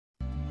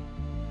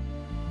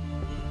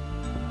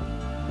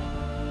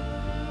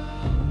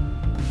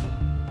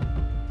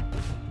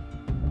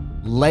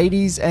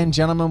Ladies and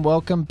gentlemen,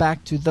 welcome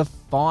back to the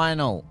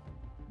final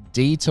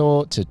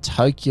detour to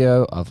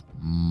Tokyo of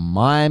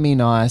Miami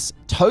Nice,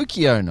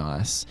 Tokyo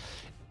Nice.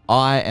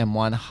 I am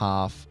one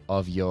half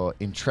of your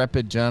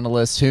intrepid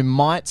journalist who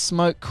might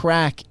smoke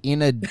crack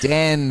in a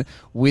den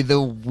with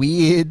a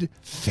weird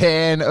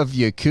fan of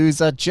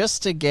Yakuza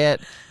just to get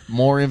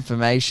more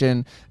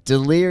information.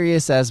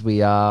 Delirious as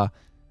we are,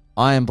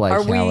 I am Blake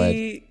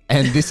Howard,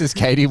 and this is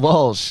Katie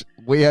Walsh.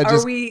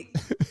 Are we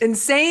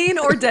insane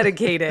or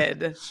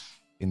dedicated?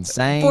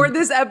 Insane. For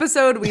this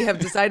episode, we have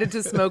decided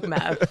to smoke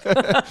meth.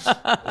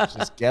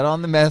 Just get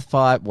on the meth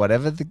pipe,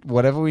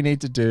 whatever we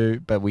need to do,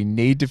 but we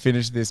need to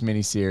finish this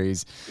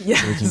mini-series so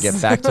we can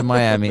get back to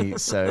Miami.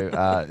 So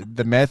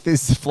the meth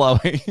is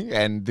flowing,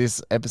 and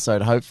this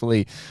episode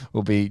hopefully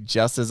will be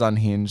just as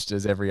unhinged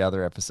as every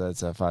other episode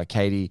so far.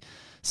 Katie,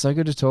 so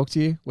good to talk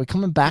to you. We're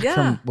coming back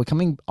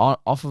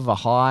off of a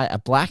high, a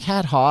Black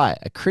Hat high,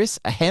 a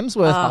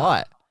Hemsworth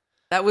high.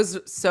 That was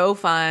so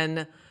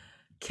fun.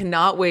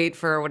 Cannot wait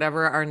for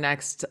whatever our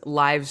next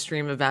live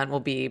stream event will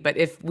be. But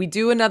if we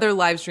do another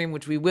live stream,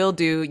 which we will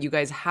do, you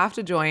guys have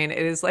to join.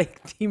 It is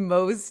like the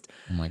most,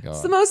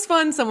 it's the most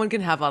fun someone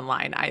can have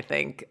online, I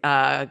think.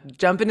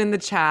 Jumping in the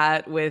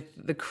chat with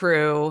the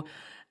crew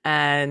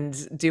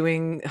and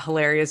doing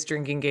hilarious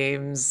drinking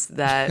games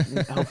that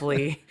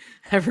hopefully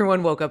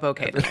everyone woke up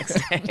okay the next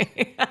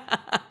day.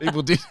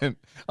 People didn't.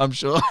 I'm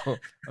sure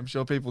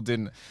people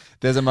didn't.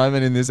 There's a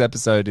moment in this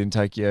episode in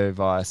Tokyo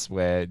Vice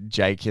where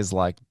Jake is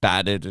like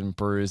battered and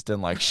bruised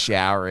and like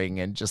showering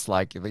and just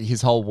like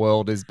his whole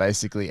world is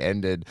basically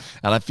ended.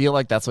 And I feel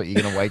like that's what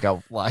you're gonna wake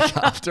up like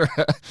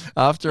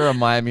after a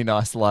Miami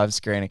Nice live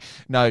screening.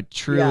 No,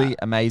 truly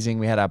amazing.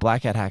 We had our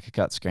Black Hat Hacker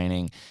Cut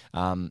screening.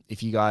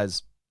 If you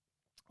guys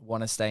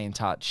want to stay in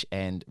touch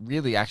and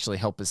really actually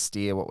help us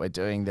steer what we're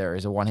doing, there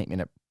is a 1 Heat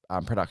Minute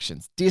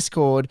Productions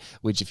Discord,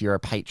 which if you're a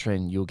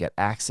patron, you'll get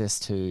access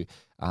to,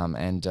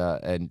 and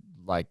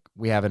like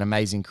we have an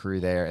amazing crew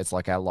there. It's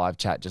like our live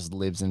chat just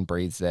lives and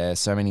breathes there.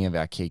 So many of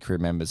our key crew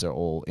members are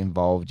all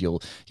involved.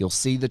 You'll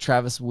see the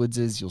Travis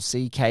Woodses, you'll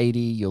see Katie,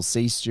 you'll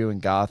see Stu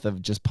and Garth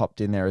have just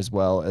popped in there as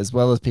well as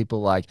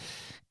people like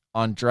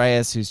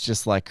Andreas, who's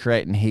just like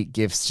creating heat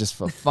gifts just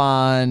for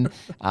fun,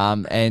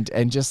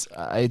 and just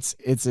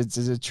it's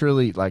a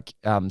truly like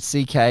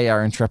CK,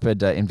 our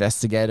intrepid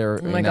investigator.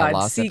 Oh my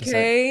God, CK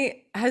episode.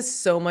 Has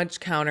so much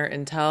counter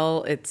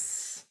intel.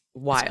 It's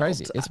wild. It's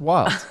crazy. It's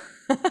wild.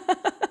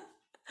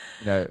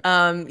 We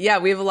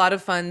have a lot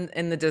of fun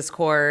in the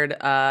Discord.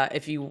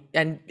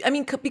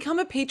 Become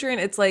a patron.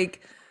 It's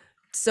like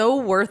so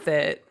worth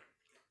it.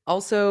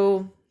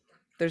 Also,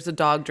 there's a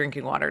dog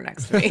drinking water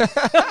next to me.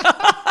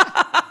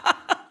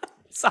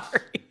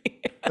 Sorry.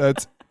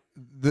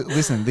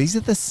 Listen, these are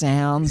the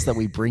sounds that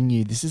we bring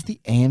you. This is the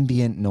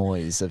ambient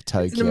noise of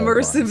Tokyo. It's an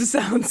immersive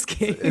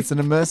soundscape. It's an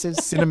immersive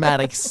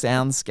cinematic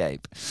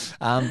soundscape.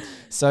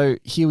 So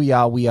here we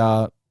are. We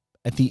are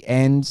at the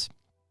end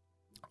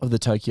of the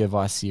Tokyo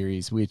Vice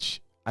series,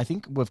 which I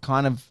think we've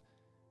kind of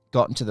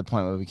gotten to the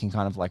point where we can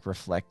kind of like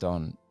reflect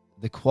on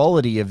the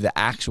quality of the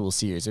actual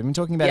series. We've been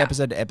talking about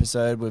episode to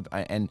episode,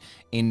 and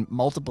in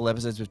multiple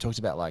episodes, we've talked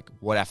about like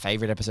what our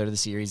favorite episode of the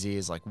series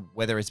is, like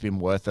whether it's been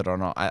worth it or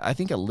not. I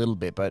think a little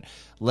bit, but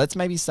let's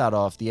maybe start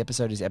off. The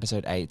episode is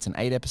episode 8. It's an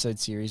 8-episode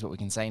series. What we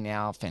can say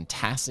now,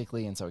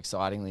 fantastically and so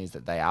excitingly, is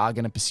that they are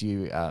going to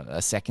pursue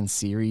a second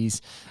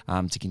series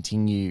to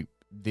continue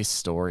this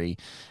story.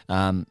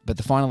 But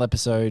the final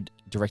episode,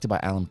 directed by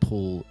Alan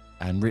Poole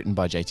and written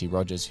by JT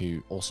Rogers,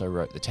 who also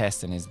wrote The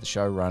Test and is the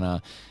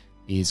showrunner,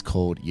 is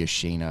called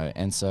Yoshino.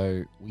 And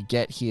so we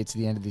get here to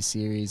the end of this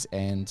series,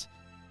 and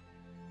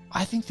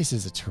I think this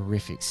is a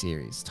terrific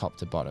series, top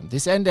to bottom.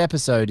 This end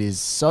episode is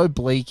so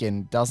bleak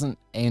and doesn't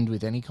end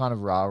with any kind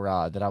of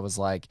rah-rah that I was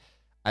like,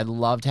 I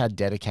loved how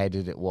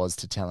dedicated it was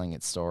to telling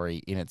its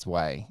story in its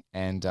way.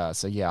 And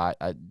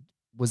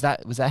was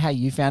that how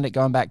you found it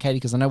going back, Katie?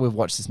 Because I know we've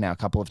watched this now a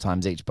couple of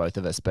times each, both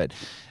of us, but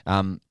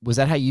was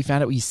that how you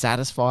found it? Were you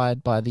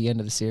satisfied by the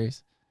end of the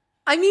series?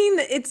 I mean,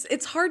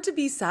 it's hard to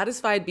be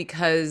satisfied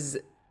because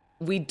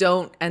we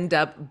don't end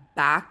up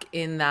back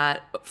in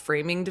that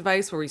framing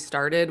device where we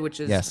started, which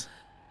is, Jake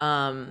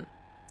and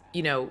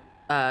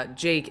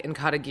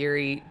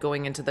Katagiri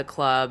going into the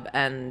club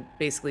and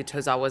basically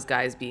Tozawa's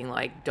guys being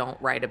like,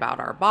 don't write about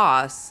our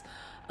boss.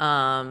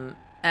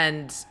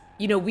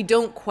 We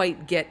don't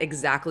quite get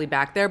exactly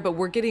back there, but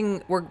we're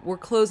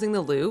closing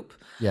the loop.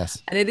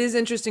 Yes. And it is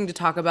interesting to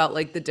talk about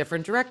like the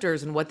different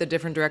directors and what the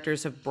different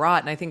directors have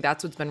brought. And I think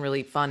that's what's been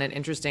really fun and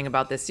interesting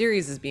about this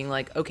series is being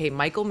like, okay,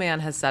 Michael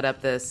Mann has set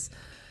up this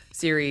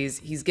series.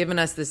 He's given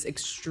us this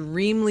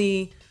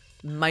extremely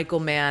Michael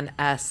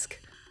Mann-esque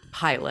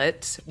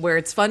pilot where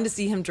it's fun to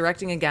see him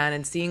directing again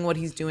and seeing what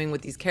he's doing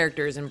with these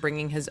characters and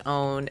bringing his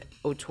own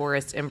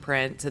auteurist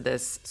imprint to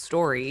this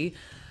story.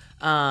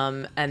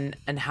 And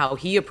how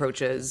he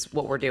approaches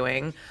what we're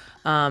doing.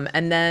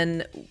 And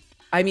then,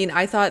 I mean,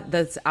 I thought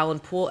this Alan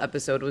Poole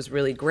episode was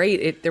really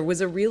great. There was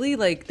a really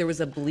there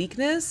was a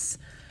bleakness,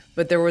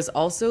 but there was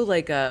also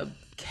like a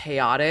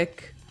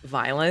chaotic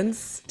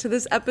violence to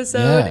this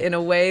episode Yeah. in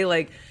a way.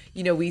 Like,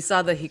 you know, we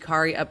saw the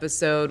Hikari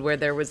episode where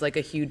there was like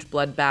a huge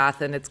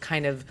bloodbath and it's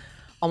kind of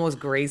almost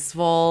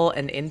graceful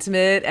and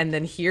intimate, and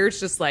then here it's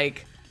just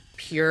like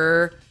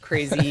pure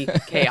crazy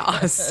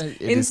chaos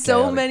It in is so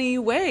chaotic. many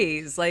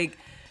ways. Like,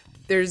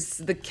 there's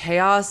the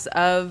chaos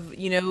of,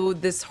 you know,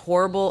 this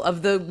horrible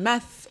of the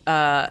meth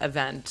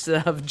event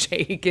of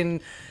Jake and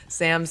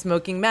Sam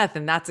smoking meth,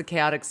 and that's a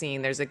chaotic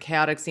scene. There's a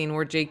chaotic scene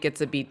where Jake gets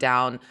a beat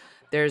down.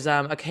 There's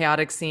a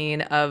chaotic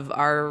scene of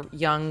our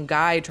young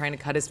guy trying to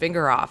cut his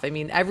finger off. I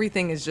mean,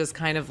 everything is just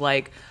kind of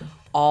like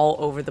all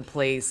over the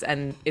place,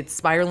 and it's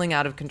spiraling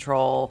out of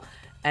control.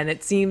 And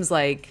it seems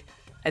like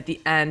at the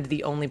end,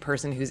 the only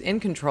person who's in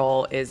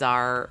control is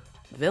our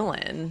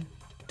villain,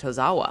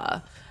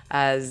 Tozawa,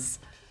 as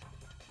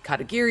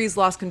Katagiri's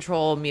lost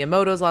control,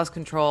 Miyamoto's lost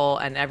control,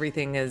 and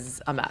everything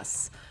is a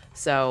mess.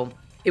 So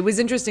it was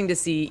interesting to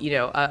see, you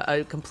know,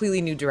 a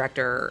completely new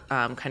director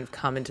kind of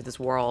come into this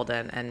world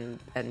and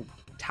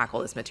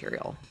tackle this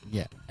material.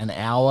 Yeah, an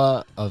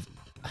hour of,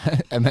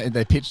 and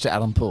they pitched to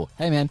Adam Poole,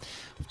 hey man,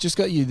 we've just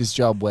got you this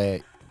job where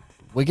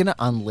we're going to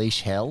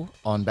unleash hell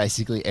on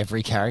basically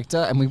every character,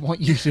 and we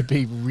want you to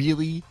be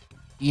really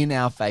in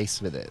our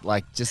face with it.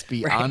 Like, just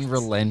be Right.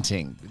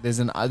 unrelenting. This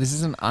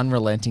is an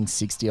unrelenting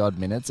 60-odd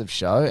minutes of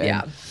show.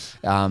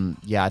 And,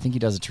 I think he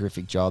does a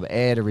terrific job.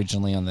 Aired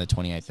originally on the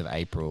 28th of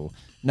April.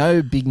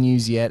 No big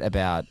news yet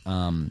about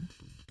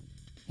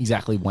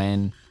exactly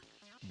when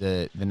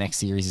the next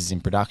series is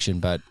in production,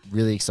 but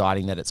really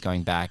exciting that it's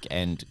going back,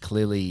 and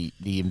clearly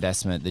the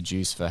investment, the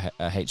juice for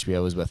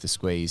HBO is worth the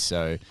squeeze.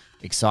 So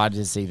excited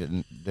to see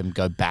them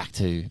go back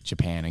to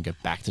Japan and go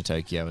back to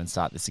Tokyo and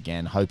start this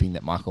again, hoping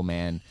that Michael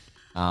Mann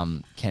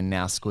can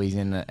now squeeze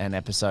in an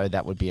episode.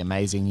 That would be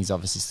amazing. He's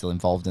obviously still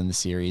involved in the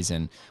series,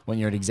 and when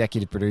you're an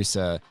executive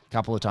producer, a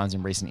couple of times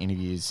in recent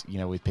interviews, you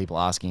know, with people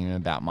asking him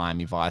about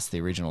Miami Vice,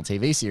 the original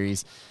TV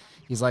series,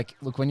 he's like,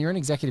 look, when you're an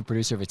executive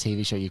producer of a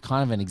TV show, you're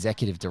kind of an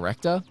executive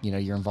director. You know,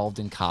 you're involved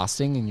in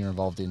casting, and you're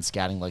involved in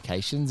scouting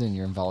locations, and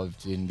you're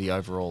involved in the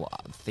overall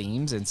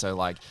themes. And so,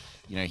 like,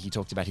 you know, he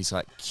talked about his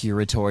like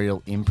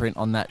curatorial imprint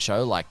on that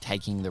show, like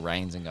taking the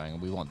reins and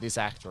going, we want this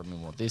actor, and we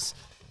want this,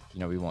 you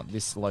know, we want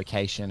this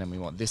location, and we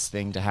want this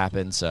thing to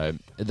happen. So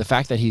the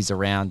fact that he's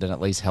around and at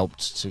least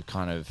helped to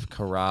kind of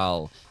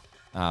corral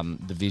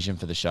the vision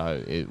for the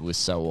show, it was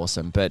so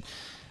awesome. But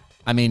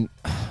I mean,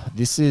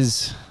 this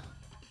is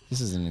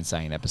an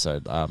insane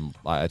episode.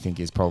 I think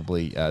is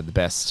probably the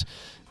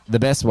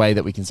best way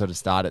that we can sort of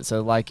start it.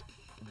 So, like,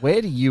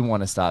 where do you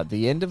want to start?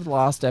 The end of the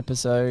last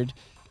episode,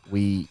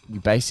 we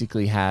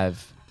basically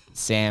have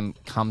Sam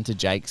come to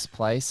Jake's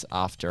place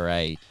after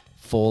a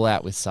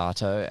fallout with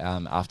Sato.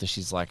 After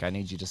she's like, I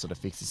need you to sort of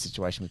fix the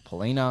situation with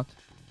Paulina,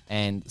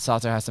 and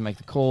Sato has to make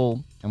the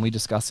call. And we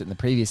discussed it in the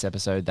previous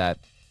episode that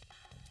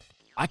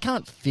I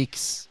can't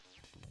fix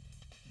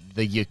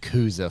the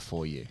Yakuza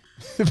for you.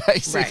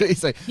 Basically, Right.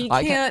 so He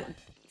I can't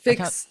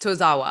fix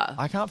Tozawa.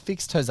 I can't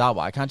fix Tozawa.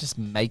 I can't just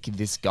make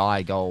this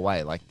guy go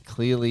away. Like,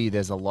 clearly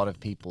there's a lot of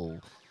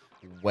people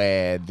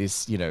where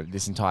this, you know,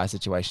 this entire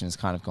situation has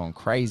kind of gone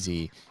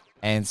crazy.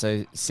 And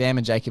so Sam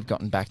and Jake have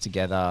gotten back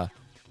together.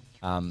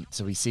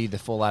 So we see the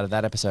fallout of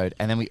that episode.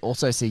 And then we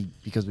also see,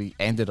 because we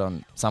ended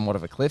on somewhat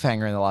of a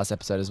cliffhanger in the last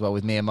episode as well,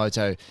 with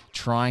Miyamoto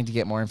trying to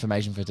get more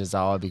information for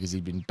Tozawa because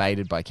he'd been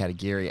baited by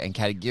Katagiri. And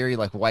Katagiri,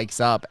 like, wakes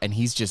up and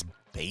he's just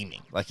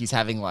beaming. Like, he's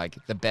having, like,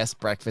 the best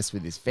breakfast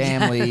with his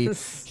family.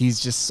 Yes.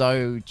 He's just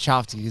so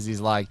chuffed because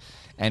he's like,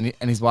 and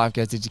his wife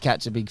goes, did you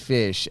catch a big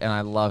fish? And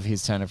I love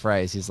his turn of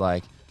phrase. He's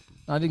like,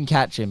 I didn't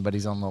catch him, but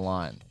he's on the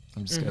line.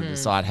 I'm just going to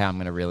decide how I'm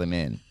going to reel him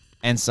in.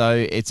 And so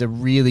it's a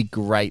really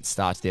great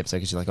start to the episode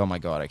because you're like, oh my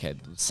God, okay,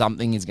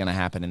 something is going to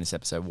happen in this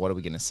episode. What are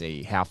we going to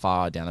see? How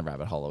far down the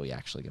rabbit hole are we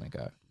actually going to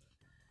go?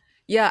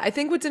 Yeah, I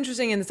think what's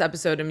interesting in this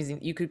episode, I mean,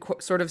 you could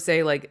sort of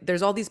say, like,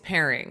 there's all these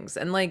pairings,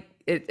 and like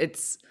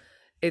it's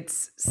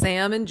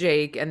Sam and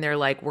Jake, and they're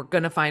like, we're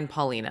gonna find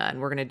Paulina, and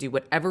we're gonna do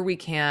whatever we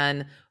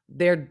can.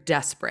 They're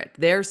desperate.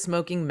 They're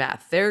smoking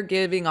meth. They're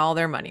giving all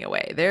their money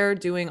away. They're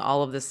doing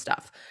all of this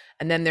stuff.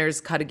 And then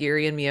there's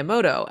Katagiri and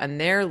Miyamoto,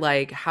 and they're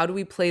like, how do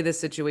we play this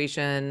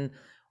situation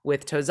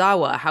with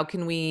Tozawa? How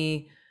can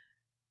we,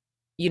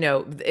 you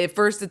know, at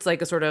first it's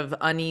like a sort of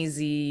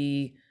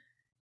uneasy,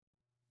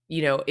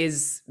 you know,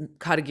 is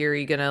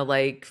Katagiri gonna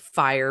like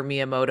fire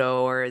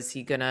Miyamoto, or is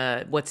he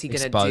gonna, what's he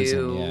gonna Expose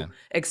do? him, yeah.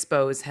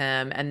 Expose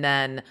him. And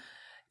then,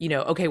 you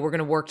know, okay, we're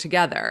gonna work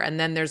together. And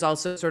then there's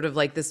also sort of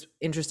like this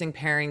interesting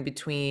pairing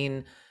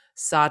between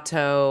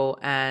Sato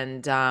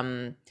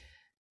and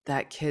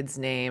that kid's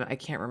name. I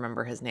can't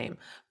remember his name,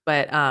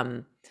 but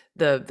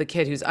the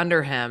kid who's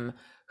under him,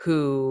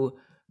 who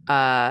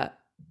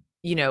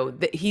you know,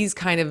 he's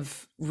kind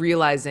of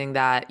realizing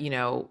that, you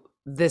know,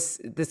 this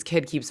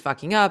kid keeps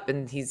fucking up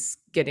and he's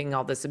getting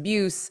all this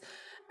abuse,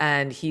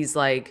 and he's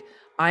like,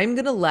 I'm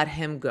gonna let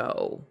him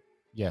go.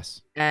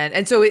 Yes.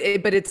 And so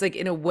but it's like,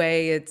 in a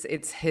way,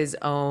 it's his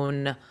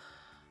own,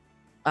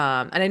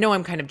 and I know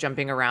I'm kind of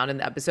jumping around in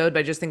the episode, but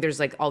I just think there's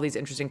like all these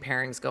interesting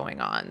pairings going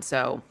on.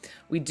 So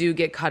we do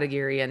get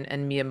Katagiri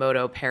and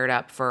Miyamoto paired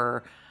up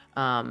for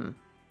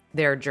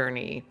their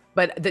journey.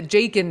 But the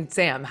Jake and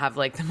Sam have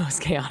like the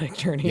most chaotic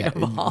journey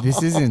of all.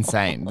 This is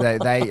insane.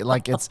 They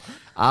like, it's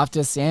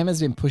after Sam has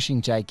been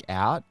pushing Jake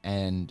out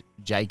and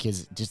Jake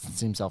has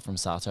distanced himself from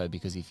Sato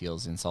because he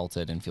feels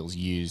insulted and feels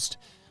used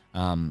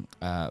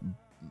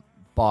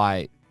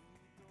by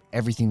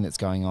everything that's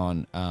going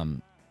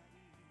on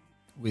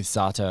with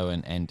Sato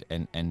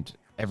and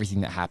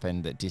everything that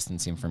happened that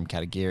distanced him from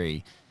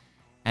Katagiri.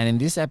 And in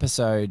this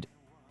episode,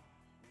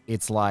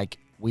 it's like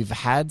we've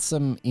had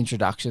some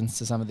introductions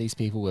to some of these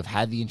people. We've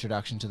had the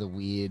introduction to the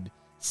weird,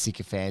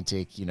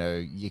 sycophantic,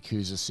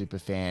 Yakuza super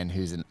fan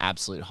who's an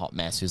absolute hot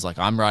mess, who's like,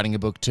 I'm writing a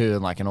book too,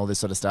 and all this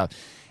sort of stuff.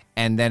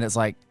 And then it's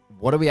like,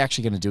 what are we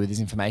actually going to do with this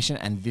information?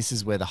 And this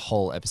is where the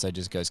whole episode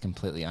just goes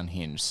completely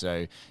unhinged.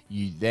 So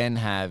you then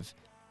have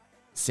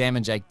Sam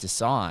and Jake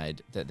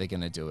decide that they're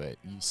going to do it.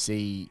 You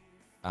see,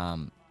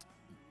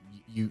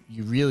 you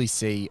really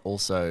see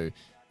also,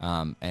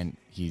 and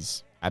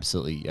he's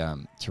absolutely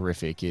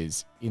terrific,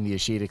 is in the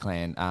Ishida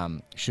clan,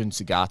 Shun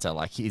Sugata,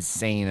 like his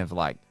scene of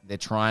like, they're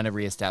trying to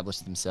reestablish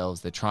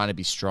themselves, they're trying to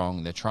be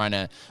strong, they're trying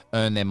to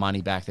earn their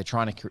money back, they're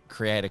trying to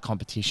create a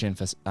competition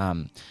for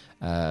the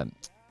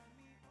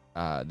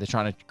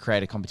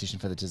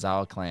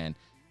Tozawa clan.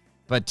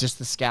 But just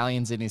the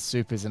scallions in his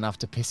soup is enough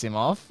to piss him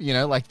off,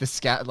 like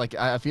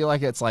I feel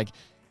like it's like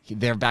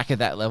they're back at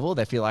that level.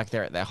 They feel like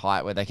they're at their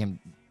height where they can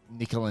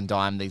nickel and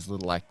dime these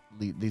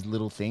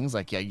little things.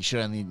 Like, yeah, you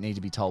should only need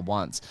to be told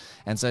once.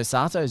 And so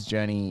Sato's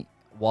journey,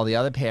 while the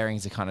other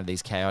pairings are kind of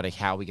these chaotic,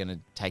 how are we going to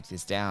take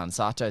this down?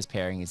 Sato's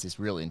pairing is this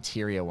real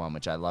interior one,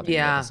 which I love in the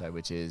episode,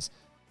 which is,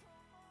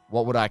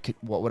 what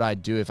would I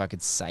do if I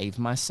could save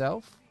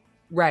myself?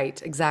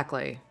 Right,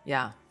 exactly.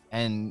 Yeah.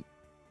 And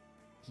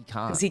he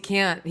can't.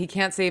 Because he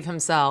can't save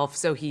himself.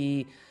 So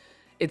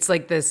it's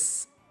like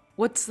this,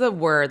 what's the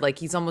word? Like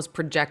he's almost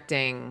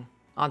projecting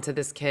onto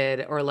this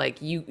kid, or like,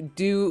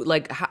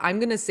 I'm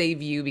going to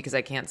save you because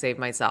I can't save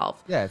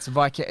myself. Yeah,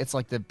 it's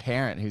like the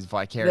parent who's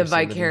vicarious. The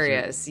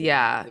vicarious,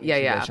 yeah.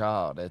 Their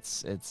child.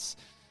 It's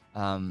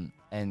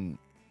and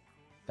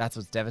that's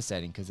what's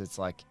devastating, because it's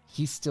like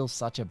he's still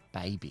such a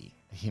baby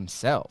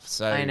himself.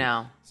 So I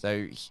know.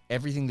 So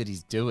everything that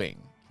he's doing,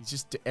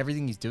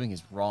 everything he's doing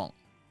is wrong,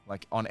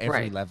 like on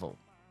every level.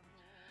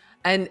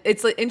 And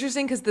it's like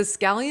interesting because the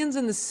scallions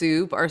in the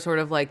soup are sort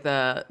of like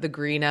the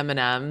green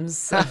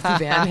M&Ms of the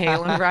Van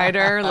Halen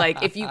rider.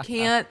 Like, if you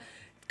can't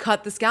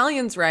cut the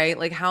scallions right,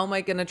 like, how am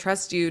I going to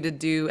trust you to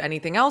do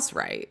anything else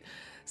right?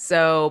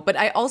 So, but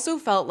I also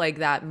felt like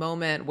that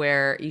moment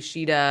where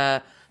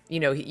Ishida,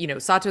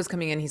 Sato's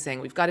coming in, he's saying,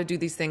 we've got to do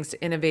these things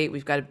to innovate,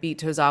 we've got to beat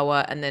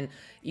Tozawa. And then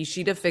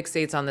Ishida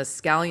fixates on this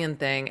scallion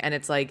thing. And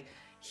it's like,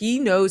 he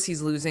knows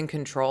he's losing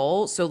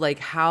control. So like,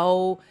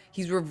 how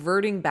he's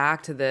reverting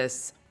back to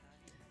this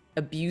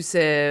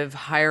abusive,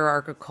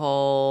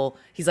 hierarchical,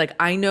 he's like,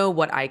 I know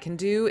what I can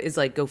do is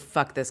like go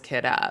fuck this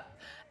kid up,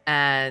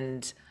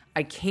 and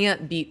I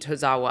can't beat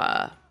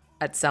Tozawa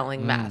at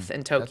selling meth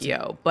in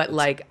Tokyo, but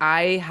like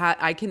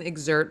I can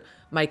exert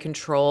my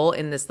control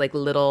in this like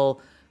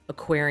little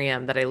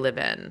aquarium that I live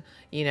in,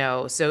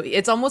 so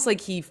it's almost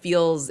like he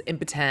feels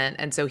impotent,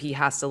 and so he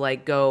has to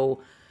like go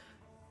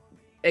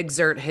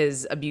exert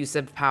his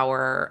abusive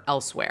power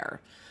elsewhere.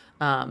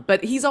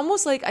 But he's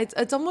almost like,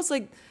 it's almost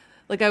like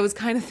I was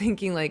kind of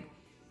thinking like,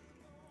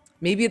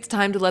 maybe it's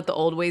time to let the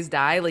old ways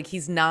die. Like,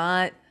 he's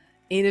not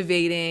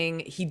innovating.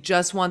 He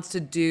just wants to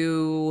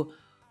do,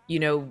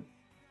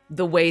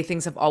 the way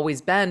things have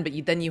always been. But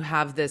then you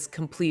have this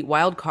complete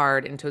wild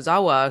card in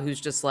Tozawa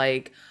who's just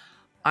like,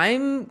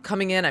 I'm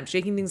coming in, I'm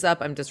shaking things up,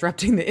 I'm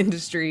disrupting the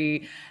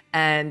industry,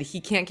 and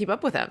he can't keep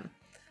up with him.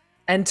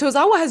 And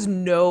Tozawa has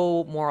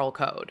no moral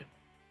code.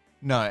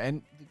 No,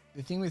 and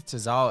the thing with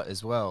Tozawa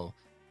as well,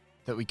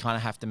 that we kind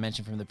of have to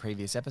mention from the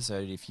previous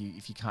episode, if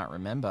you can't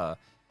remember,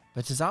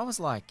 but Tozawa's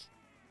like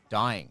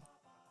dying.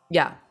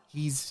 Yeah.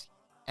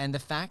 And the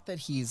fact that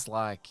he's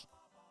like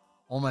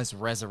almost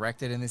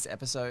resurrected in this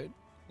episode,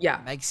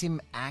 makes him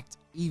act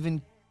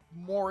even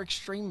more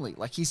extremely.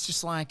 Like, he's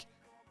just like,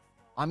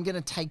 I'm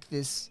gonna take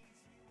this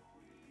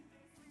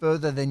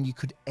further than you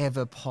could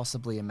ever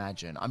possibly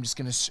imagine. I'm just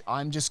gonna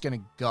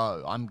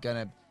go. I'm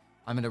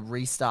gonna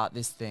restart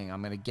this thing.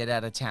 I'm gonna get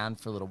out of town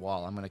for a little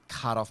while. I'm gonna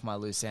cut off my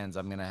loose ends.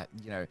 I'm gonna,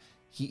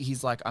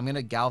 he's like, I'm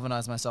gonna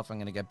galvanize myself. I'm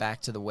gonna go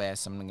back to the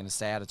West. I'm gonna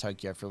stay out of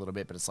Tokyo for a little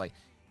bit. But it's like,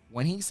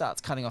 when he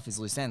starts cutting off his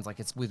loose ends, like,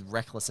 it's with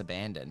reckless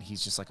abandon.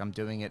 He's just like, I'm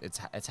doing it.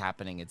 It's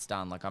happening. It's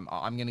done. Like,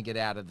 I'm gonna get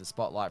out of the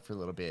spotlight for a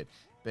little bit.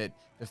 But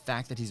the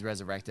fact that he's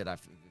resurrected,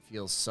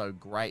 feels so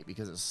great,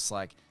 because it's just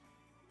like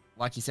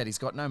you said, he's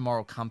got no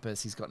moral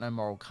compass. He's got no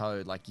moral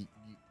code. Like,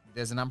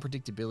 there's an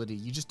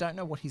unpredictability. You just don't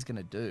know what he's going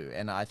to do.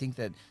 And I think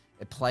that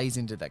it plays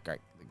into the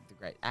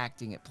great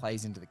acting. It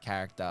plays into the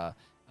character.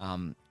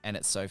 And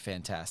it's so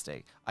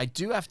fantastic. I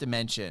do have to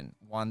mention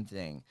one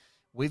thing.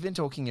 We've been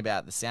talking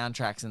about the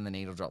soundtracks and the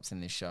needle drops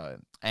in this show.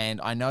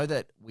 And I know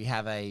that we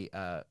have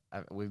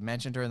we've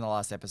mentioned her in the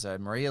last episode,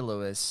 Maria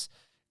Lewis,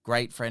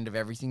 great friend of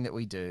everything that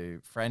we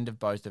do, friend of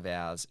both of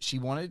ours. She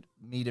wanted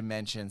me to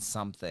mention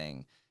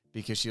something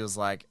because she was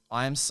like,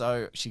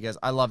 she goes,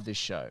 I love this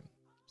show.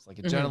 It's like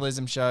a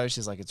journalism show.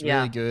 She's like, it's Yeah.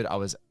 really good. I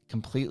was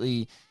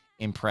completely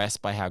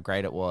impressed by how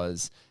great it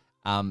was.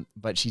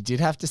 But she did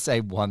have to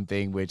say one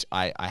thing, which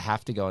I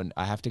have to go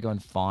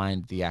and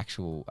find the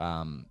actual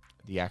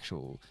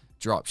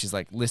drop. She's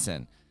like,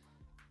 listen,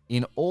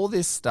 in all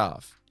this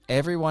stuff,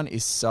 everyone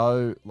is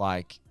so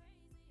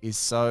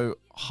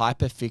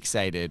hyper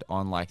fixated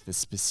on like the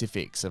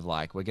specifics of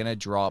like, we're gonna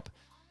drop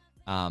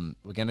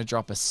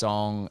a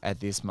song at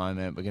this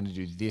moment, we're gonna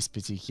do this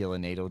particular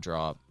needle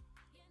drop.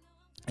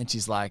 And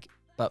she's like,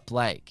 but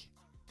Blake,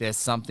 there's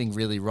something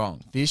really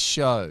wrong. This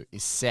show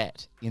is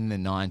set in the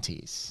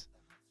 90s.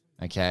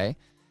 Okay?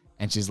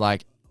 And she's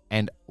like,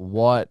 and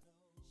what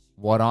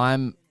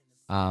I'm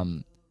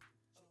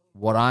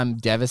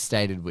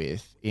devastated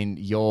with in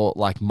your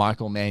like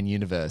Michael Mann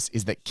universe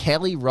is that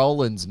Kelly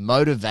Rowland's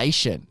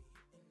Motivation,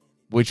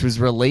 which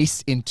was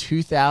released in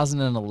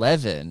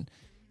 2011,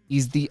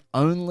 is the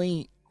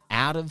only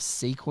out of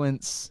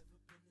sequence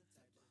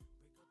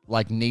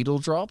like needle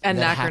drop.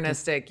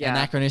 Anachronistic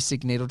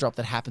needle drop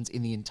that happens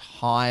in the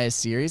entire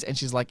series. And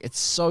she's like, it's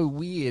so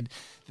weird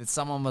that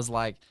someone was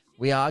like,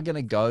 we are going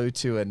to go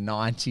to a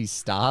 90s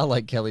star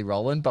like Kelly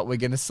Rowland, but we're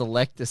going to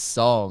select a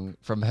song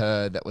from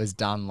her that was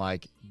done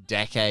like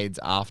decades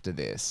after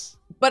this.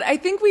 But I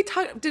think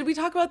did we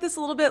talk about this a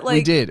little bit? Like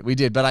we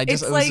did, but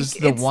it was just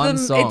the one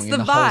song in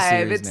the whole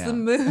series. It's the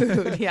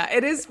mood. Yeah,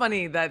 it is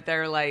funny that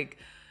they're like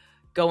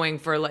going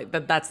for like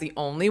that's the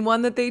only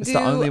one that they do. It's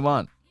the only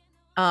one.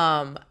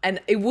 And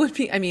it would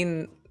be, I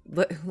mean,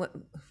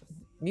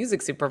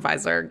 music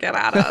supervisor, get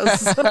at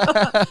us.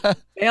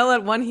 Fail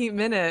at One Heat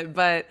Minute,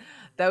 but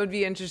that would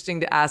be interesting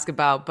to ask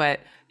about.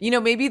 But, you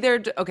know, maybe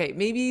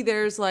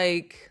there's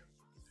like,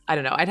 I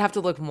don't know. I'd have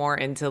to look more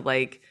into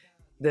like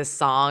this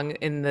song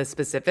in the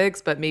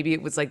specifics, but maybe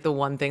it was like the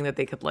one thing that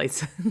they could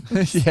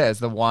license. Yes,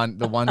 the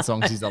one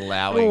song she's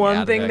allowing. The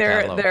one thing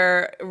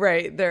they're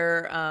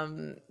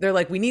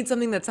like, we need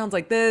something that sounds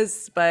like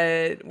this,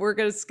 but we're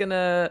just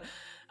gonna,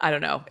 I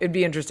don't know. It'd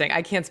be interesting.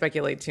 I can't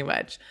speculate too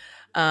much.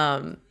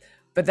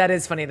 But that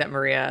is funny that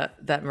Maria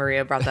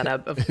brought that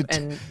up.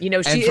 And you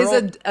know,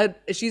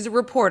 she's a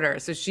reporter,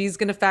 so she's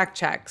gonna fact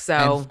check.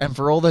 So and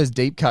for all those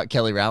deep cut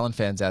Kelly Rowland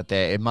fans out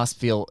there, it must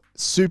feel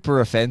super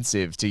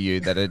offensive to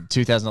you that a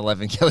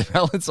 2011 Kelly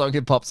Rowland song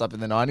pops up in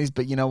the 90s.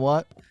 But you know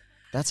what?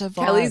 That's her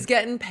vibe. Kelly's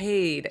getting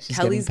paid.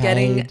 Kelly's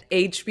getting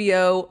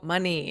HBO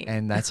money,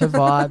 and that's her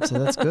vibe. So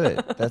that's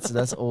good.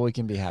 That's all we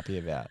can be happy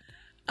about.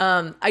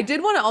 I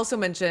did want to also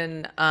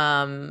mention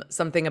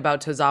something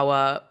about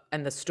Tozawa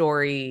and the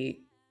story.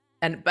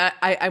 But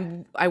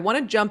I want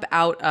to jump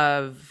out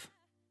of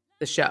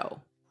the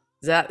show.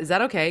 Is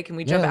that okay? Can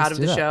we jump out of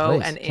the show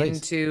please.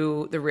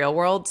 Into the real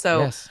world?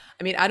 So, yes.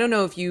 I mean, I don't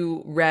know if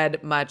you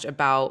read much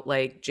about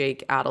like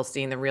Jake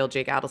Adelstein, the real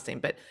Jake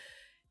Adelstein, but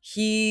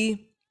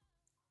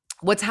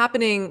what's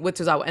happening with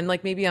Tozawa, and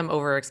like maybe I'm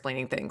over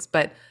explaining things,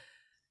 but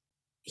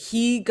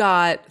he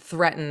got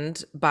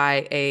threatened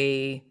by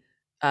a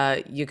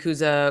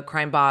Yakuza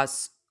crime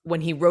boss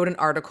when he wrote an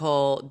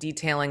article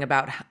detailing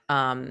about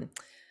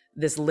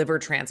this liver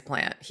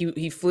transplant.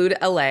 He flew to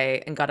LA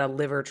and got a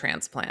liver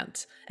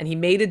transplant, and he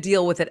made a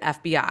deal with the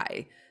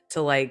FBI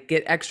to like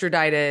get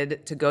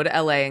extradited to go to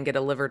LA and get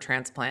a liver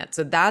transplant.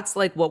 So that's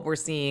like what we're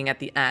seeing at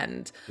the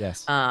end.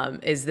 Yes.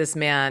 Is this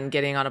man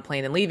getting on a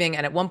plane and leaving,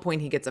 and at one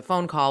point he gets a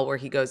phone call where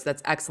he goes,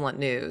 "That's excellent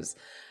news."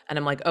 And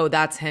I'm like, "Oh,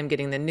 that's him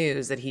getting the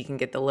news that he can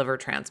get the liver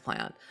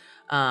transplant."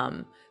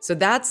 So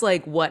that's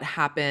like what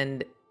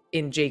happened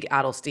in Jake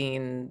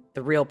Adelstein,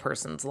 the real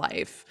person's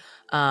life.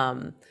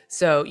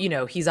 So, you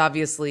know, he's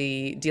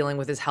obviously dealing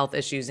with his health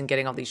issues and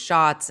getting all these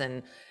shots,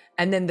 and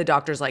then the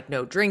doctor's like,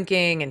 no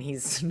drinking, and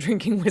he's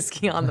drinking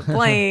whiskey on the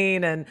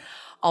plane and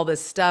all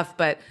this stuff.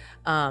 But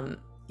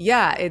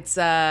yeah,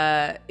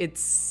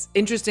 it's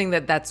interesting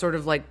that that's sort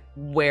of like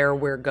where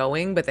we're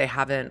going, but they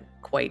haven't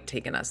quite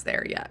taken us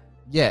there yet.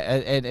 Yeah,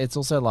 and it's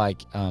also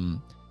like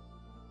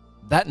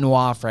that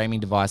noir framing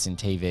device in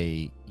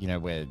TV, you know,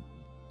 where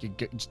you're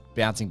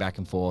bouncing back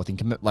and forth in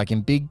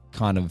big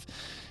kind of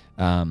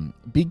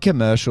big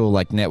commercial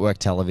like network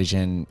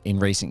television in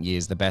recent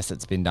years. The best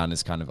that's been done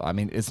is kind of, I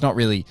mean, it's not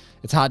really,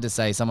 it's hard to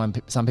say.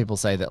 Some people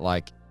say that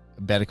like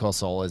Better Call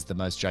Saul is the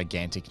most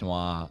gigantic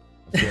noir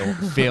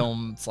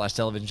film /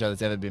 television show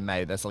that's ever been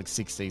made. That's like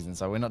 6 seasons,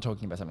 so we're not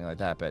talking about something like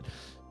that, but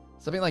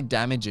something like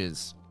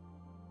Damages,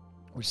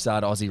 which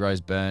starred Ozzy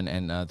Rose Byrne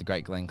and the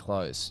great Glenn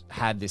Close,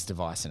 had this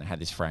device, and it had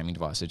this framing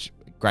device, which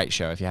great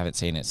show. If you haven't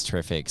seen it, it's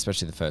terrific,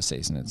 especially the first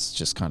season. It's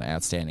just kind of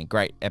outstanding.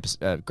 Great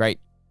episode, great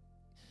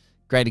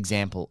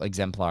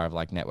exemplar of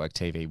like network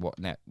TV, what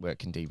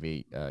network and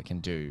TV can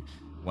do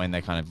when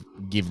they kind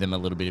of give them a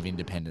little bit of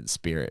independent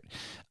spirit.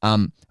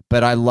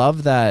 But I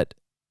love that.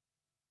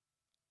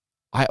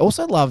 I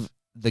also love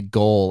the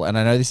gall, and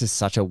I know this is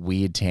such a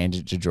weird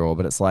tangent to draw,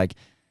 but it's like,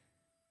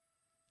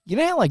 you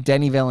know how like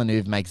Denis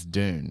Villeneuve makes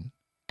Dune,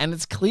 and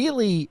it's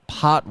clearly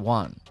part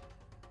one.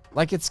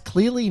 Like, it's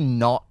clearly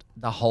not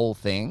the whole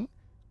thing.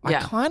 I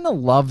Yeah. kind of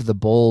love the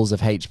balls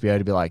of HBO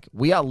to be like,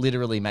 we are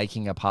literally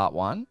making a part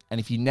 1, and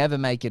if you never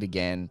make it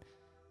again,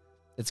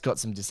 it's got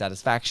some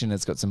dissatisfaction,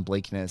 it's got some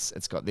bleakness,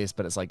 it's got this,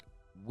 but it's like,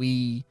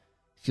 we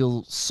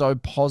feel so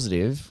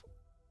positive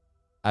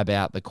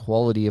about the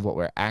quality of what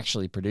we're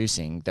actually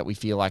producing that we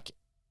feel like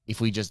if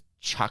we just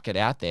chuck it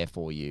out there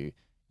for you,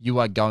 you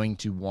are going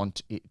to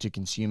want it to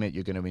consume it.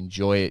 You're going to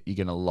enjoy it. You're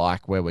going to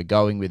like where we're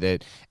going with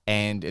it.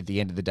 And at the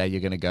end of the day,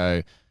 you're going to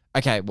go,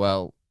 okay,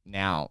 well,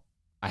 now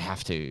I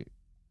have to,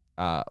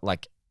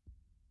 like,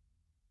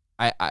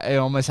 I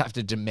almost have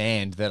to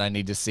demand that I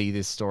need to see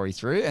this story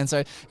through. And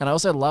I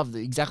also love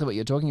exactly what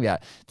you're talking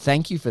about.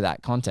 Thank you for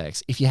that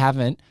context. If you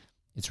haven't,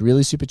 it's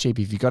really super cheap.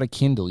 If you've got a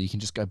Kindle, you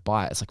can just go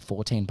buy it. It's like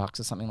 $14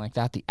 or something like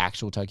that. The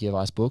actual Tokyo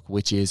Vice book,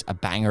 which is a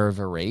banger of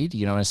a read,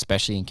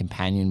 especially in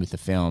companion with the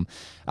film.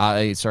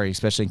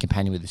 Especially in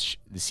companion with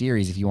the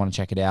series. If you want to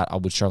check it out, I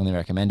would strongly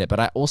recommend it.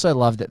 But I also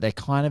love that they're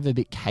kind of a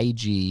bit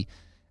cagey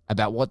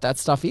about what that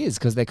stuff is,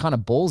 because they're kind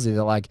of ballsy.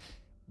 They're like,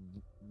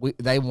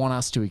 they want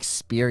us to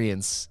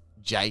experience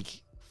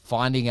Jake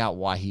finding out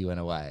why he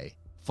went away,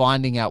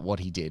 finding out what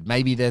he did.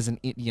 Maybe there's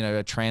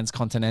a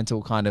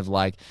transcontinental kind of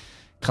like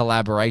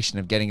collaboration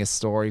of getting a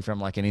story from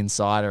like an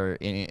insider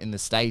in the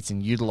States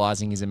and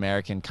utilizing his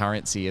American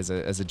currency as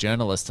a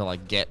journalist to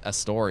like get a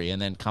story and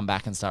then come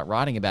back and start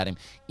writing about him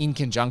in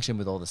conjunction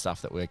with all the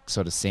stuff that we're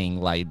sort of seeing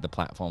laid the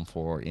platform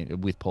for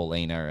with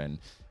Paulina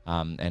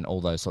and all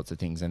those sorts of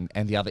things and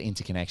the other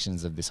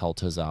interconnections of this whole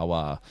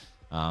Tozawa.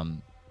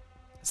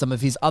 Some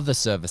of his other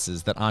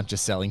services that aren't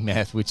just selling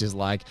meth, which is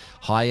like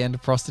high-end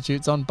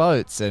prostitutes on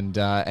boats and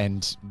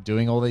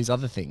doing all these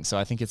other things. So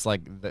I think it's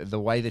like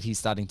the way that he's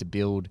starting to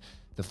build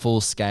the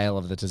full scale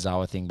of the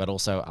Tozawa thing, but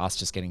also us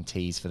just getting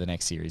teased for the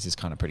next series is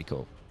kind of pretty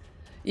cool.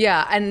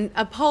 Yeah, and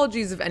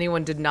apologies if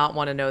anyone did not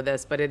want to know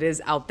this, but it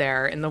is out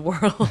there in the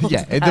world.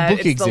 Yeah, the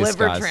book exists, the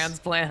liver guys.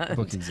 transplant. The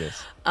book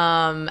exists.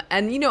 And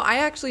I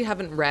actually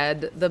haven't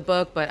read the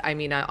book, but I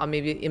mean, I'll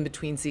maybe in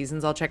between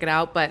seasons I'll check it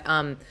out. But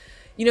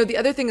the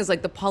other thing is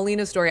like the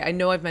Paulina story. I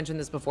know I've mentioned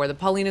this before. The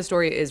Paulina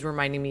story is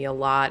reminding me a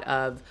lot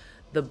of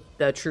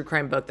the true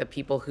crime book, The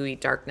People Who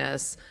Eat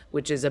Darkness,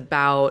 which is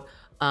about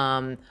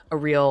a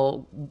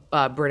real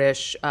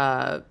British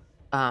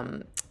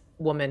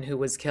woman who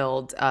was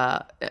killed,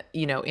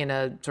 in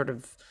a sort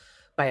of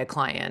by a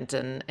client,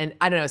 and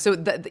I don't know.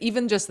 So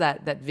even just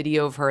that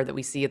video of her that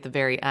we see at the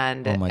very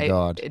end, oh my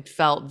God, it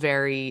felt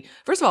very.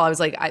 First of all, I was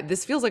like,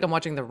 this feels like I'm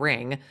watching The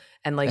Ring,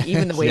 and like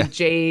even the way yeah.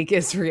 Jake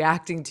is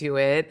reacting to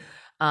it.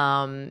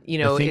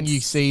 The thing you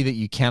see that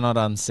you cannot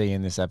unsee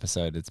in this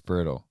episode, it's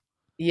brutal.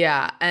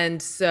 Yeah, and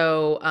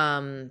so,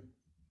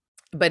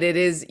 but it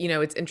is,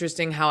 it's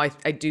interesting how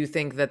I do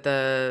think that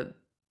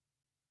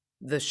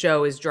the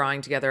show is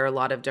drawing together a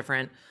lot of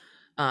different.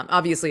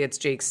 Obviously, it's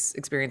Jake's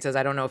experiences.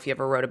 I don't know if he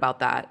ever wrote about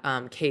that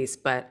case,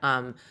 but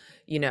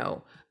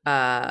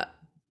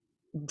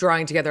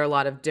drawing together a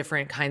lot of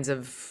different kinds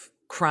of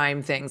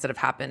crime things that have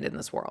happened in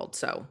this world.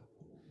 So,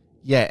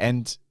 yeah,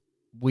 and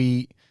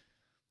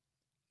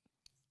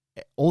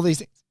all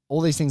these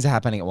things are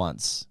happening at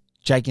once.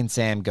 Jake and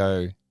Sam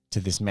go to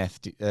this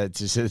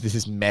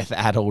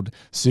meth-addled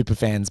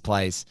superfan's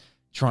place,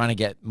 trying to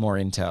get more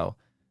intel.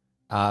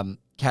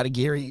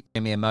 Katagiri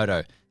and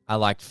Miyamoto are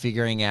like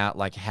figuring out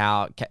like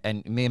how,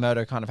 and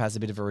Miyamoto kind of has a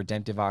bit of a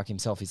redemptive arc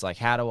himself. He's like,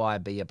 how do I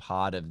be a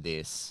part of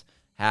this?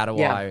 How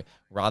do I,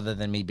 rather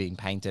than me being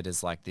painted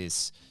as like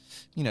this,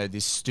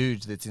 this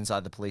stooge that's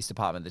inside the police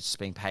department that's just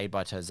being paid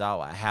by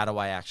Tozawa, how do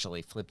I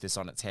actually flip this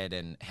on its head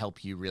and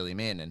help you reel him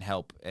in and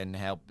help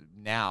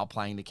now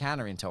playing the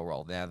counter intel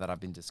role now that I've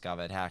been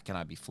discovered? How can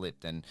I be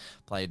flipped and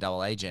play a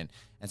double agent?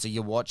 And so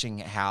you're watching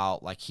how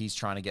like he's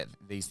trying to get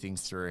these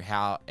things through,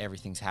 how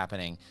everything's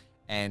happening,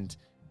 and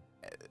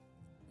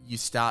you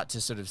start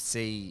to sort of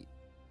see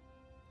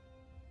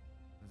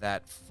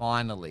that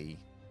finally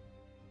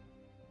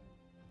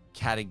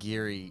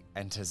Katagiri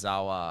and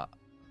Tozawa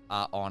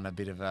are on a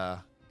bit of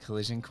a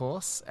collision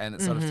course, and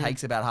it sort of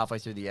takes about halfway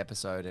through the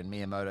episode and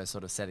Miyamoto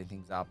sort of setting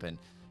things up and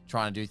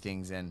trying to do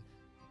things, and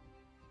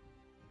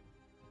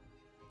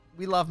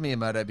we love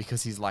Miyamoto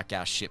because he's like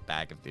our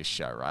shitbag of this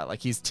show, right?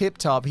 Like he's tip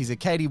top. He's a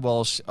Katie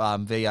Walsh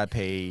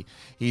VIP.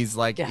 He's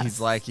like,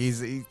 he's like,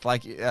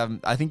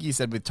 I think you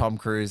said with Tom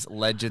Cruise,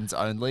 legends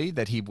only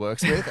that he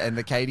works with, and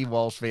the Katie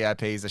Walsh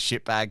VIPs are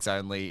shitbags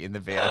only in the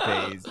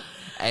VIPs.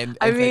 And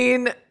I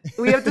mean,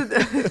 we have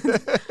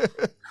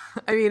to.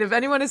 I mean, if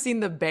anyone has seen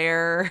The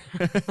Bear,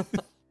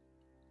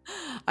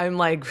 I'm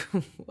like,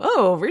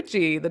 oh,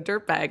 Richie, the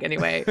dirtbag.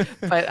 Anyway,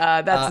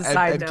 but that's a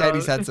side note.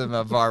 Katie's had some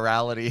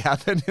virality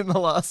happen in the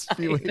last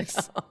few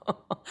weeks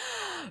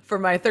for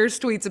my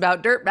thirst tweets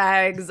about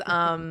dirtbags.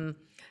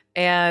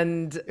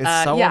 And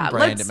it's so on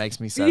brand. It makes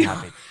me so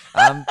happy.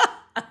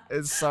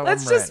 It's so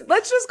let's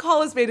just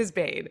call a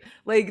spade.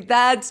 Like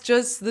that's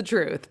just the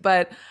truth.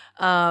 But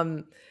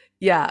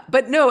yeah,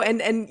 but no,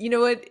 and you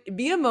know what?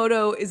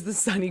 Miyamoto is the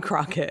Sonny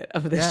Crockett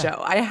of the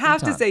show. I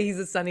have to say he's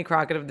the Sonny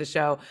Crockett of the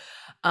show.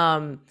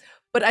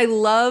 But I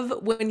love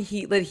when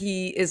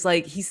he is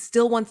like, he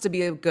still wants to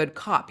be a good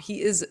cop.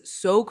 He is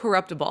so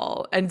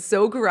corruptible and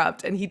so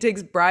corrupt, and he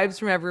takes bribes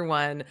from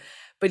everyone,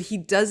 but he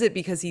does it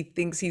because he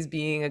thinks he's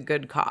being a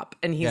good cop.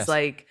 And Yes.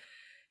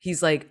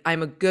 he's like,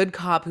 I'm a good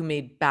cop who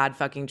made bad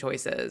fucking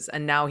choices.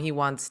 And now he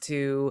wants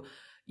to,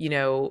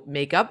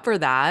 make up for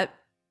that.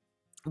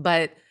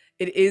 But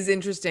it is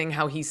interesting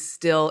how he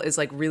still is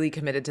like really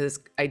committed to this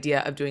idea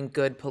of doing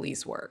good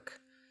police work.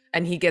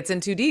 And he gets in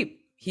too deep.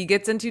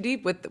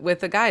 With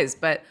the guys,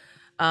 but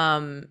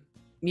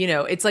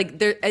it's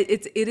like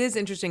it is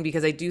interesting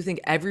because I do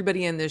think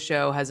everybody in this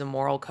show has a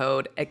moral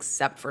code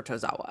except for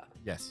Tozawa.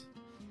 Yes.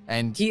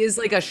 And he is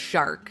like a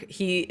shark.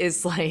 He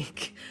is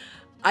like,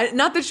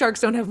 not that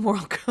sharks don't have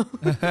moral code,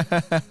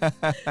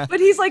 but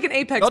he's like an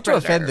apex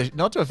predator.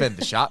 Not to offend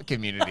the shark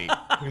community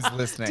who's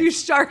listening. Do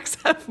sharks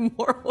have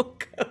moral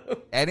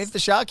code? And if the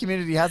shark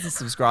community hasn't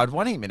subscribed,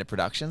 1 8 Minute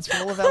Productions for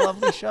all of our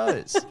lovely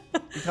shows,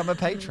 become a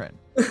patron.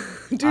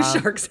 Do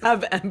sharks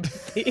have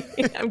empathy?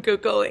 I'm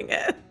Googling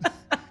it.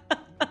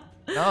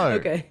 No.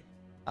 Okay.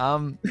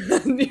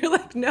 You're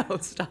like, no,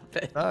 stop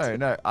it.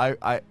 No.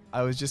 I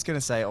was just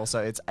gonna say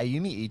also, it's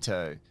Ayumi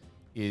Ito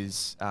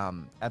is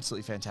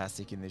absolutely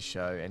fantastic in this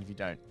show, and if you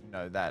don't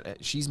know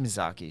that, she's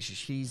Mizaki.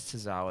 She's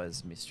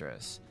Tozawa's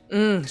mistress.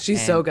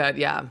 She's so good.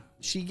 Yeah.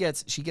 She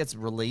gets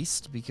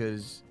released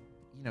because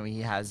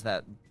he has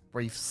that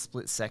brief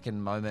split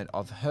second moment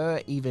of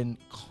her even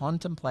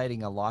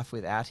contemplating a life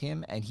without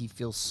him, and he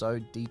feels so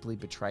deeply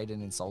betrayed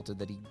and insulted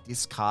that he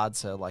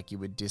discards her like you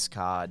would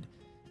discard,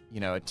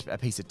 a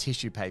piece of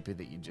tissue paper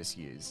that you just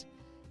used.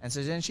 And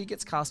so then she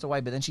gets cast away,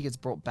 but then she gets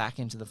brought back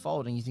into the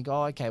fold, and you think,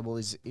 oh, okay, well,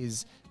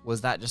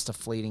 was that just a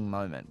fleeting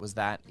moment? Is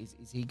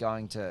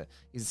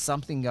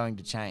something going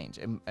to change?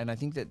 And I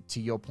think that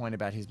to your point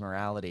about his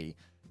morality,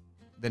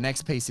 the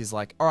next piece is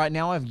like, all right,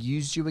 now I've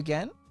used you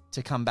again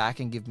to come back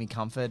and give me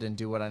comfort and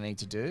do what I need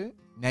to do.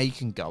 Now you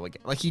can go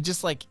again. Like he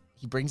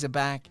brings her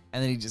back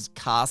and then he just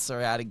casts her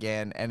out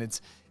again. And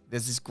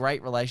there's this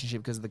great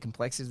relationship because of the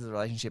complexities of the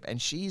relationship. And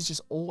she's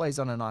just always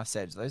on a knife's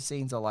edge. Those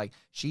scenes are like,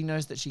 she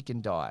knows that she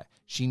can die.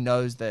 She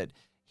knows that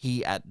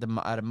he at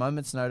a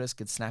moment's notice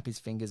could snap his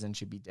fingers and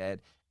she'd be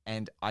dead.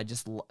 And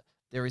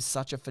there is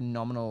such a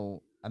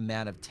phenomenal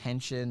amount of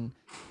tension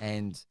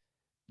and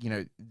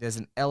there's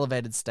an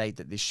elevated state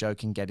that this show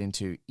can get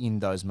into in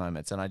those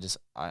moments. And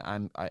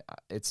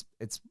it's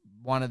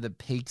one of the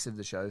peaks of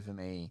the show for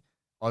me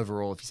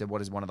overall. If you said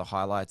what is one of the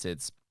highlights,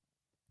 it's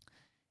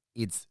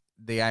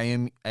the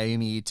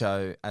Ayumi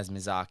Ito as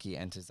Mizaki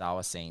and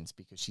Tozawa scenes,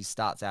 because she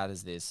starts out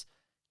as this,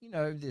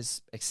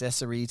 this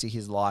accessory to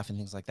his life and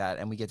things like that.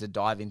 And we get to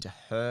dive into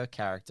her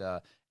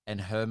character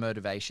and her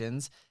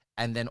motivations.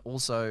 And then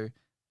also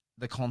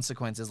the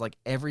consequences, like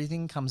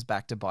everything comes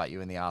back to bite you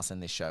in the ass in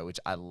this show,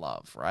 which I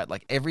love, right?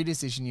 Like every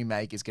decision you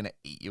make is going to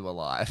eat you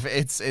alive.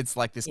 It's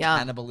like this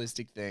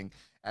cannibalistic thing.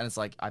 And it's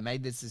like, I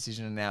made this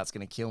decision and now it's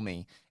going to kill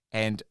me.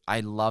 And I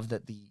love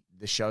that the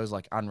show's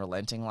like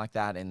unrelenting like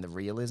that and the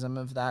realism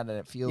of that. And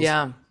it feels,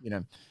 there's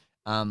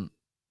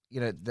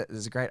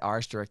a great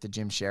Irish director,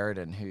 Jim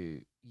Sheridan,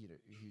 who's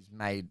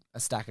made a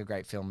stack of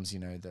great films,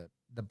 the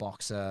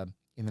Boxer,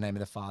 In the Name of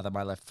the Father,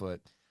 My Left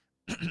Foot.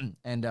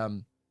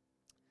 And,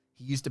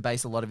 he used to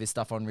base a lot of his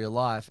stuff on real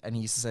life, and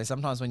he used to say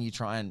sometimes when you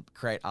try and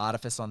create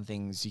artifice on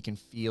things, you can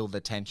feel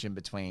the tension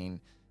between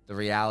the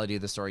reality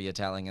of the story you're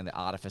telling and the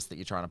artifice that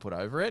you're trying to put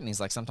over it. And he's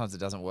like, sometimes it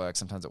doesn't work,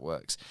 sometimes it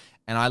works.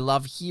 And I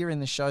love here in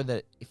the show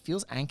that it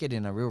feels anchored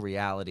in a real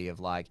reality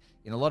of like,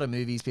 in a lot of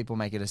movies, people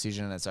make a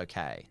decision and it's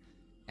okay.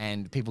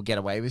 And people get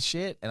away with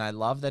shit. And I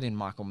love that in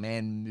Michael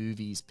Mann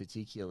movies,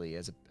 particularly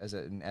as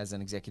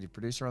an executive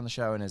producer on the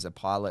show and as a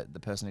pilot, the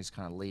person who's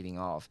kind of leading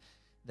off,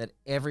 that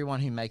everyone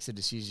who makes a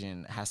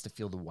decision has to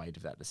feel the weight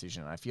of that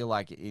decision. I feel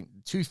like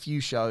too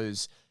few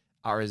shows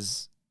are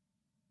as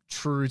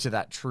true to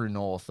that true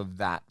north of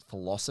that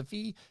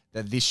philosophy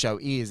that this show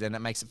is, and it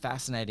makes it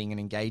fascinating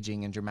and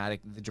engaging and dramatic.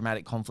 The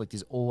dramatic conflict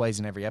is always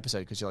in every episode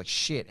because you're like,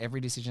 shit,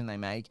 every decision they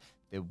make,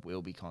 there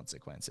will be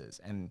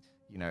consequences. And,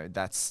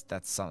 that's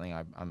something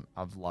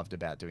I've loved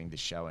about doing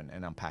this show and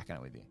unpacking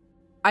it with you.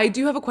 I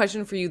do have a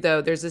question for you,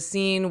 though. There's a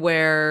scene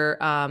where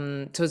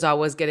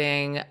Tozawa's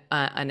getting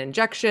an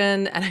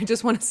injection, and I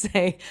just want to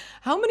say,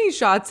 how many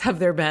shots have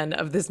there been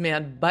of this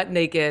man butt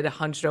naked,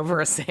 hunched over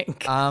a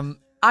sink? I'm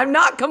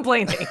not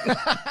complaining.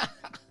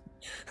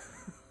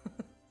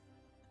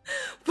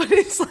 But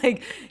it's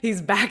like,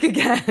 he's back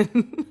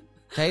again.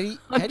 Katie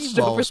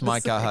Walsh, my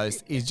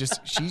co-host, she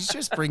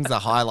just brings the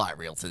highlight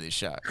reel to this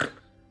show.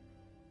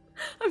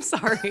 I'm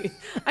sorry.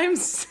 I'm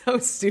so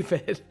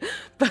stupid.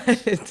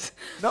 But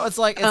no, it's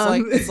like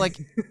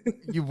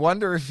you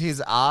wonder if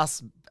his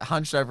ass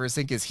hunched over a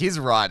sink is his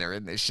rider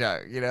in this show.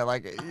 I know.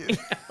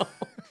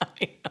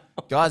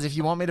 Guys, if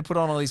you want me to put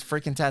on all these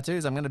freaking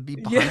tattoos, I'm going to be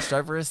hunched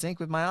over a sink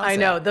with my ass. I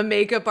know. The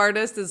makeup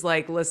artist is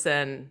like,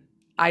 listen,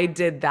 I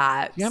did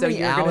that, so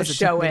you're going to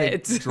show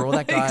it. Draw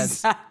that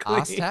guy's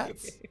ass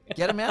tats.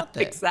 Get him out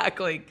there.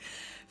 Exactly.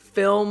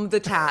 Film the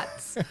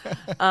tats.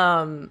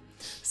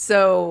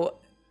 So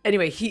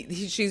anyway,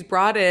 she's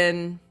brought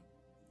in.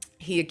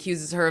 He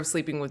accuses her of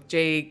sleeping with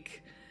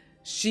Jake.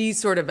 She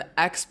sort of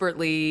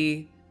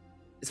expertly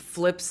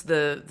flips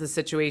the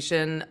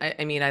situation.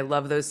 I mean, I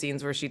love those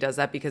scenes where she does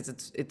that because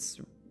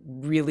it's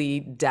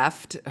really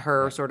deft,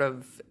 her sort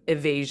of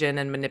evasion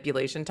and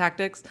manipulation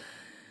tactics.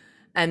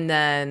 And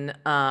then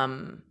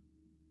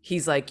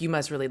he's like, you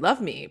must really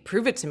love me.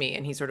 Prove it to me.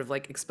 And he sort of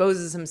like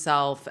exposes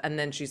himself. And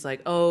then she's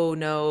like, oh,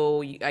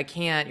 no, I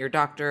can't. Your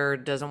doctor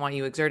doesn't want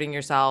you exerting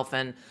yourself.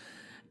 And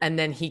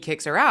then he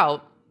kicks her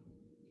out.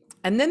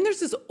 And then there's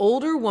this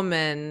older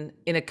woman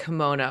in a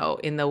kimono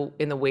in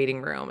the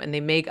waiting room, and they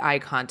make eye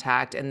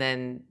contact, and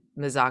then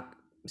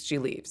she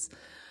leaves.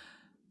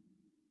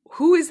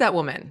 Who is that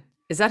woman?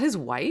 Is that his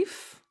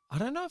wife? I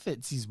don't know if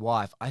it's his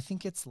wife. I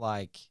think it's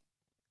like,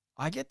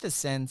 I get the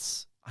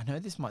sense, I know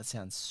this might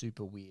sound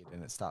super weird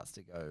and it starts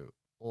to go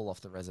all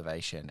off the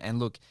reservation. And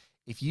look,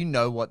 if you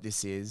know what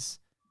this is,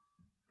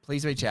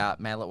 please reach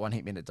out,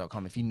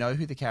 mail@oneheatminute.com. If you know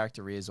who the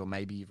character is, or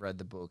maybe you've read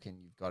the book and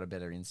you've got a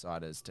better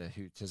insight as to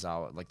who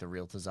Tozawa, like the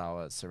real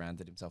Tozawa,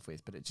 surrounded himself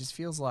with. But it just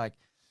feels like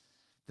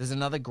there's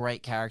another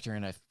great character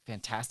in a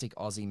fantastic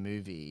Aussie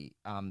movie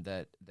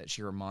that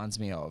she reminds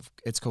me of.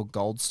 It's called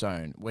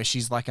Goldstone, where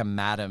she's like a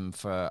madam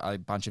for a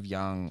bunch of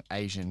young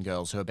Asian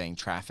girls who are being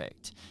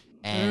trafficked.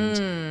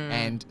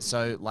 And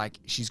so like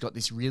she's got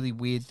this really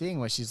weird thing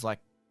where she's like,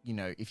 you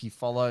know, if you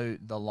follow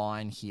the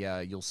line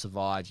here, you'll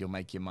survive, you'll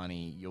make your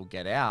money, you'll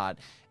get out.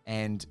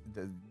 And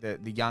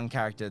the young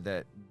character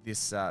that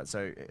this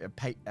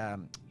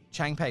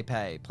Chang Pei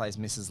Pei plays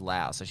Mrs.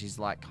 Lau, so she's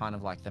like kind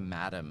of like the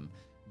madam,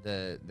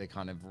 the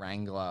kind of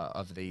wrangler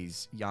of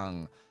these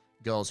young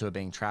girls who are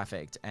being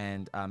trafficked.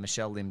 And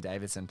Michelle Lim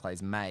Davidson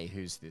plays May,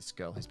 who's this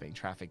girl who's being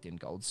trafficked in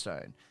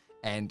Goldstone.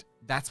 And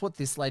that's what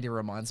this lady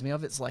reminds me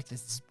of. It's like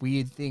this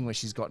weird thing where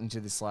she's got into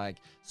this like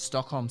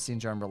Stockholm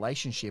Syndrome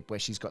relationship where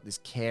she's got this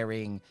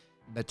caring,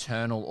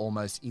 maternal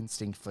almost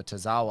instinct for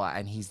Tozawa,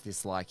 and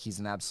he's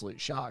an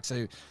absolute shark.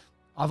 So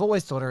I've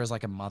always thought her as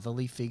like a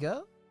motherly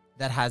figure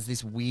that has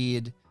this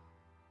weird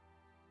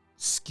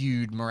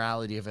skewed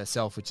morality of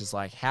herself, which is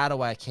like, how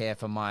do I care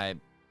for my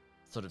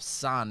sort of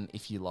son,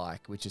 if you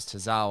like, which is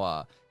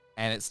Tozawa,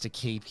 and it's to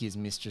keep his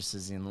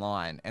mistresses in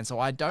line. And so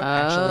I don't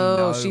actually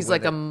know. She's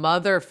like a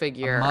mother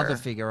figure. A mother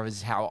figure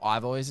is how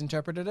I've always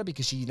interpreted her,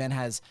 because she then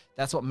has,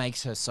 that's what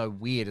makes her so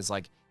weird, is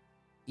like,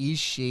 is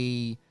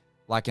she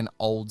like an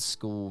old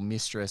school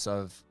mistress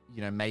of,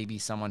 you know, maybe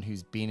someone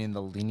who's been in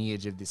the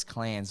lineage of this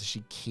clan, so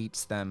she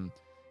keeps them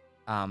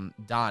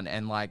done.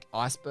 And like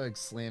Iceberg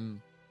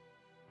Slim,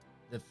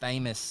 the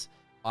famous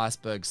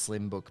Iceberg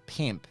Slim book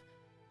Pimp,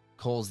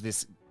 calls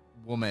this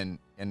woman,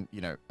 and you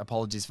know,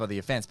 apologies for the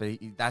offense, but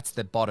that's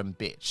the bottom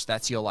bitch.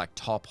 That's your like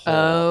top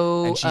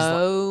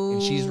whore.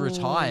 And she's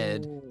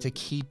retired to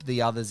keep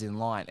the others in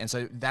line. And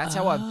so that's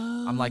how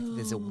I'm like,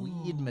 there's a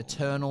weird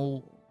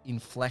maternal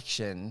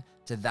inflection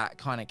to that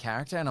kind of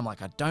character. And I'm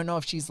like, I don't know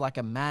if she's like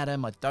a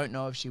madam. I don't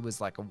know if she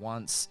was like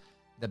once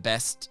the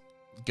best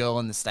girl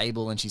in the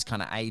stable and she's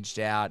kind of aged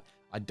out.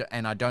 I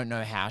don't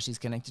know how she's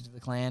connected to the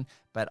clan,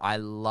 but I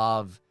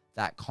love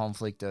that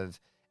conflict of,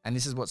 and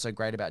this is what's so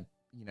great about,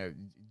 you know,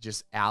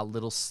 just our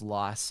little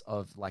slice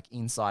of like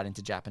insight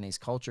into Japanese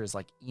culture, is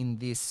like in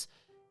this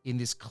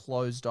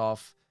closed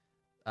off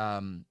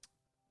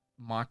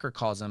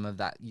microcosm of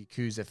that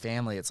Yakuza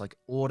family. It's like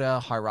order,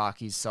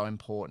 hierarchy is so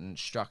important,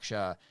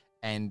 structure,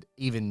 and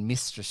even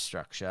mistress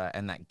structure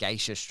and that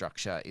geisha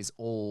structure is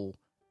all,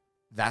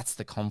 that's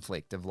the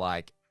conflict of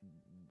like,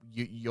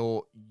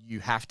 you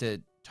have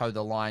to toe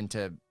the line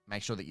to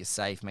make sure that you're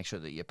safe, make sure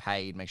that you're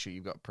paid, make sure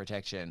you've got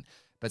protection.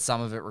 But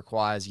some of it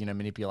requires, you know,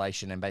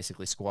 manipulation and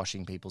basically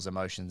squashing people's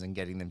emotions and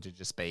getting them to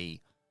just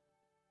be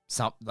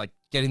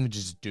getting them to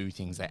just do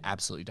things they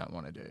absolutely don't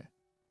want to do.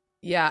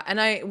 Yeah. And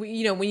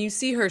you know, when you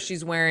see her,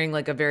 she's wearing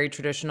like a very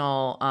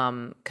traditional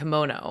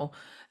kimono.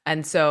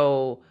 And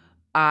so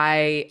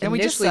I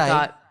initially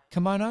thought,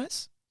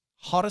 kimonos,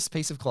 hottest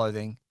piece of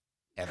clothing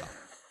ever.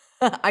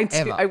 I do.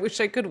 Ever. I wish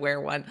I could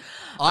wear one.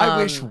 I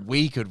wish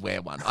we could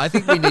wear one. I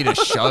think we need to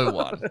show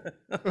one.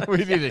 We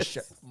need to show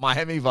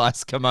Miami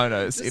Vice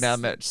kimonos in our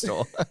merch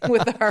store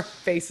with our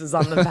faces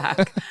on the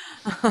back.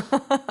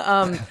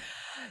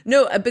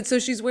 No, but so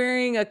she's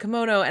wearing a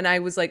kimono, and I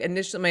was like,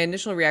 my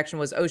initial reaction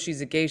was, oh,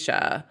 she's a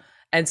geisha.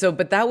 And so,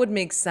 but that would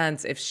make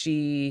sense if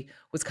she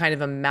was kind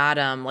of a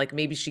madam, like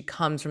maybe she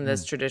comes from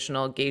this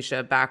traditional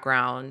geisha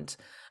background.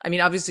 I mean,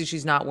 obviously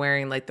she's not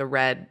wearing like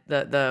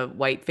the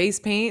white face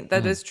paint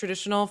that is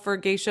traditional for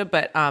geisha,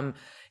 but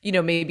you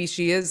know, maybe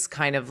she is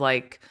kind of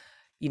like,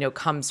 you know,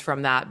 comes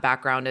from that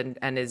background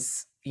and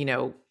is, you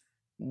know,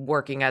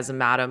 working as a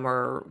madam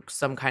or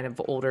some kind of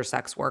older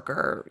sex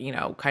worker, you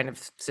know, kind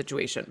of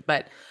situation.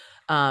 But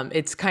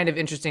it's kind of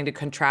interesting to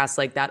contrast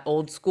like that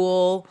old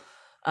school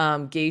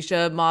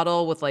geisha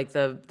model with like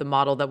the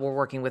model that we're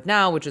working with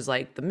now, which is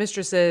like the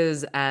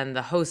mistresses and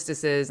the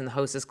hostesses and the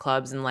hostess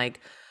clubs, and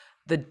like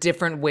the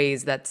different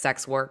ways that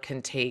sex work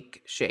can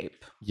take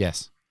shape.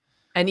 Yes.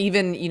 And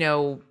even, you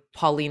know,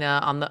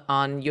 Paulina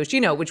on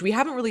Yoshino, which we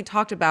haven't really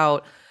talked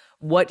about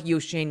what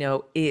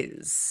Yoshino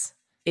is.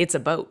 It's a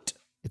boat.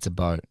 It's a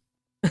boat.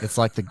 It's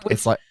like the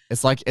Which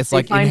it's they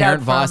like find out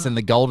Inherent Vice from. and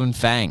the Golden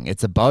Fang.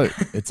 It's a boat.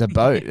 It's a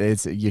boat.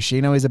 It's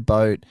Yoshino is a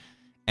boat.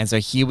 And so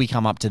here we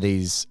come up to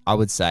these, I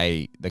would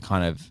say,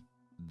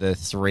 the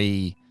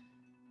three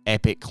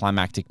epic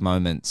climactic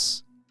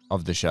moments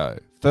of the show.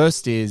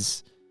 First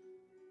is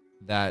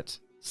that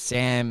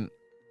Sam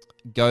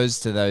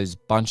goes to those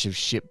bunch of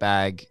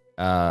shitbag.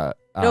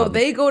 No,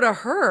 they go to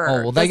her.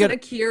 Oh well, they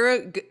Doesn't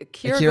get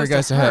Akira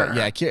goes to her.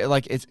 Yeah, her. Akira,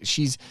 like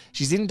she's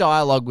in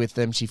dialogue with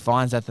them. She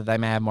finds out that they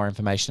may have more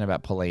information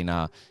about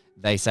Paulina.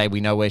 They say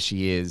we know where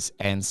she is,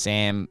 and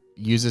Sam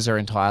uses her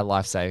entire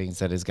life savings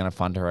that is going to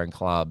fund her own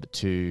club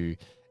to.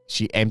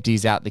 She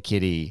empties out the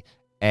kitty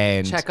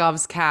and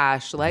Chekhov's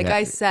cash. Like Yeah,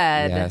 I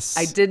said, yes.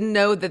 I didn't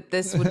know that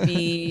this would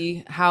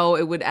be how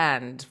it would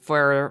end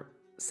for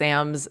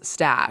Sam's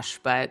stash,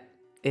 but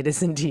it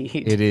is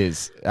indeed. It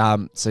is.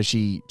 So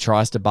she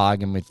tries to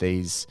bargain with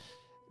these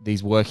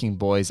working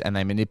boys, and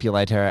they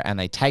manipulate her, and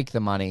they take the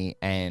money,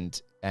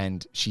 and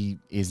she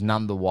is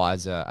none the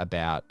wiser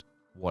about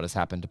what has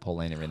happened to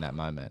Paulina in that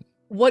moment.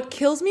 What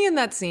kills me in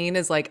that scene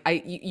is like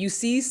you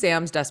see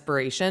Sam's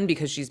desperation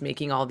because she's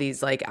making all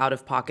these like out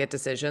of pocket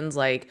decisions.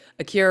 Like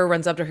Akira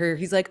runs up to her,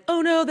 he's like,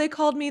 "Oh no, they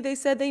called me. They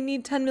said they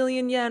need 10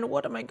 million yen.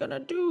 What am I gonna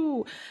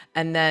do?"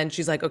 And then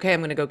she's like, "Okay,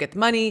 I'm gonna go get the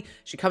money."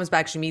 She comes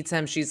back, she meets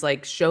him. She's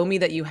like, "Show me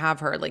that you have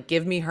her. Like,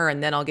 give me her,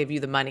 and then I'll give you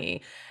the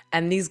money."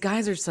 And these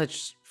guys are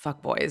such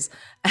fuckboys.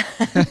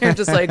 And they're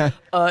just like,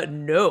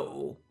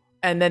 no.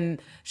 And then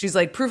she's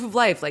like, proof of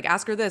life, like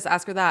ask her this,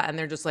 ask her that. And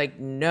they're just like,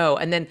 no.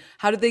 And then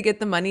how did they get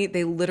the money?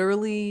 They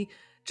literally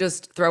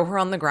just throw her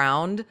on the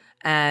ground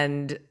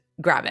and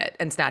grab it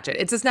and snatch it.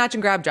 It's a snatch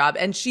and grab job.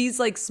 And she's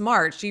like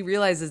smart. She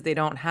realizes they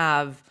don't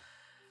have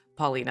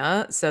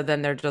Paulina. So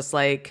then they're just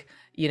like,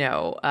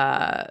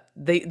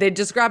 they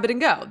just grab it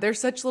and go. They're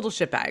such little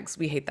shitbags.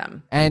 We hate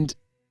them. And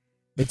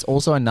it's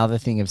also another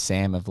thing of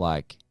Sam of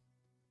like,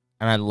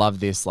 and I love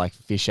this like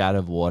fish out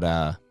of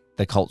water,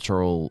 the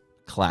cultural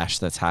clash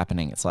that's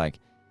happening. It's like,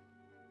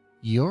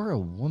 you're a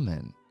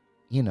woman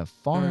in a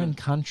foreign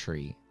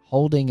country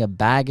holding a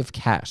bag of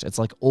cash. It's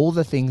like all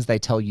the things they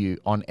tell you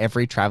on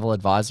every travel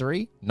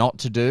advisory not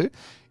to do.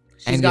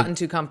 She's gotten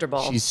too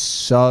comfortable. She's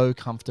so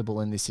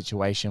comfortable in this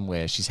situation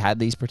where she's had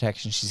these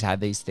protections, she's had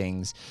these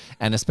things,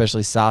 and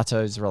especially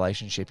Sato's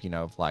relationship,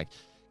 of like,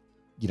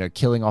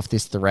 killing off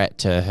this threat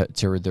to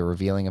the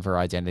revealing of her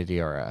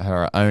identity or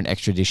her own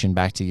extradition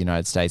back to the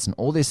United States and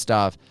all this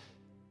stuff.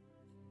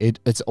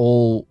 It's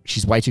all,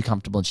 she's way too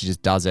comfortable and she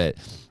just does it.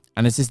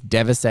 And it's this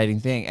devastating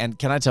thing. And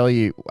can I tell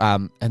you,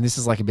 and this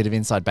is like a bit of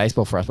inside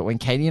baseball for us, but when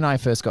Katie and I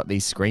first got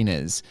these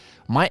screeners,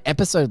 my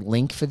episode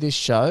link for this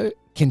show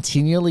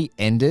continually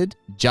ended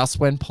just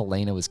when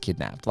Paulina was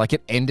kidnapped. Like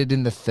it ended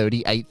in the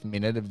 38th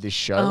minute of this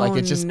show. Like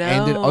it just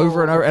ended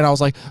over and over. And I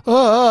was like,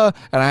 oh,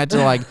 and I had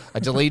to like, I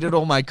deleted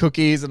all my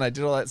cookies and I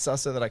did all that stuff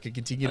so that I could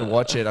continue to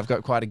watch it. I've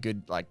got quite a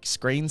good like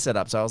screen set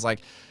up. So I was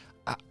like,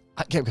 I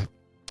kept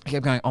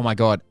going, oh my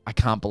God, I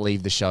can't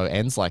believe the show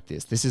ends like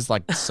this. This is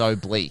like so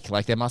bleak.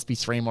 Like there must be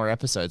 3 more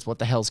episodes. What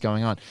the hell's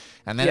going on?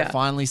 And then it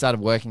finally started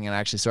working and I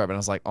actually saw it. And I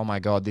was like, oh my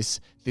God, this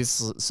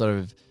sort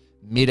of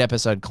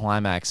mid-episode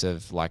climax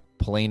of like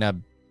Paulina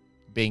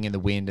being in the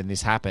wind and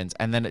this happens.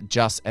 And then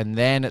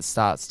it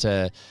starts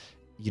to,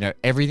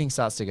 everything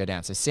starts to go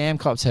down. So Sam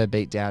cops her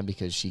beat down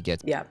because she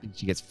gets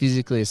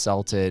physically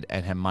assaulted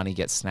and her money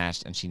gets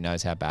snatched and she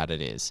knows how bad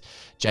it is.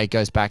 Jake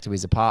goes back to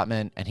his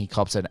apartment and he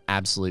cops an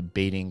absolute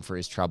beating for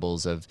his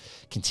troubles of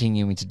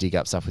continuing to dig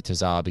up stuff with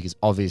Tozawa because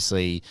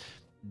obviously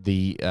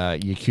the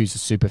Yakuza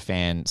super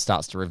fan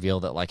starts to reveal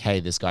that like, hey,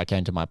 this guy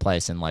came to my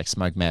place and like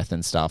smoked meth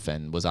and stuff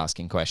and was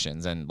asking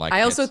questions and like.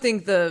 I also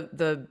think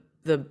the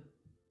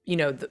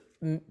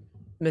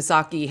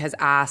Misaki has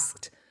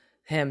asked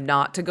him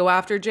not to go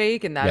after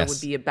Jake and that it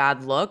would be a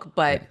bad look,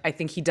 but I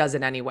think he does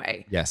it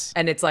anyway. Yes.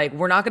 And it's like,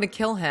 we're not going to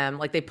kill him.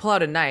 Like they pull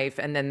out a knife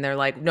and then they're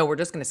like, no, we're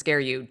just going to scare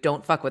you.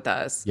 Don't fuck with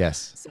us.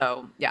 Yes.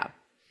 So, yeah.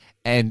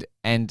 And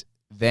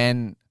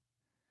then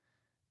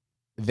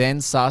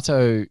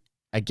Sato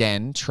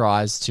again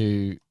tries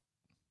to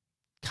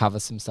cover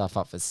some stuff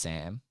up for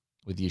Sam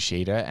with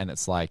Yoshida and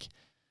it's like,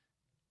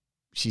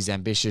 she's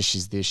ambitious,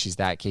 she's this, she's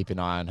that, keep an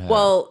eye on her.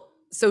 Well,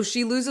 so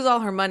she loses all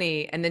her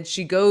money and then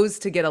she goes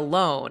to get a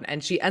loan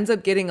and she ends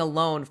up getting a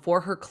loan for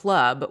her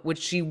club, which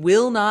she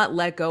will not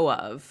let go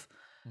of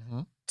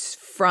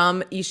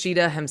from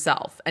Ishida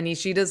himself. And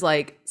Ishida's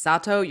like,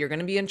 Sato, you're going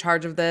to be in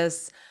charge of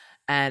this.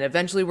 And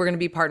eventually we're going to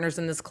be partners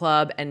in this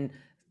club. And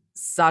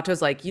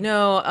Sato's like,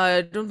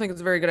 I don't think it's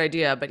a very good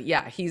idea. But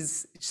yeah,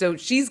 she's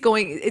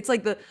going, it's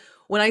like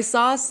when I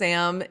saw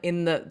Sam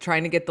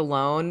trying to get the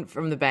loan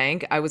from the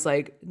bank, I was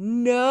like,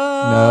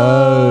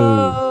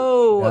 no.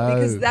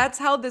 Because that's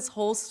how this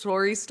whole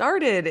story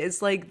started.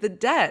 It's like the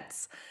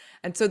debts.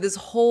 And so this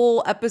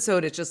whole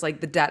episode is just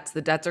like the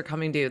debts are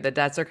coming due. The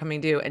debts are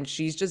coming due. And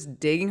she's just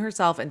digging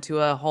herself into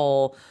a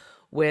hole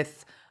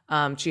with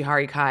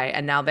Chihari Kai.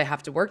 And now they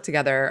have to work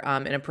together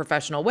in a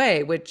professional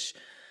way, which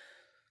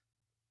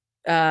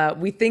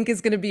we think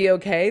is going to be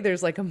okay.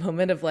 There's like a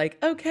moment of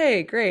like,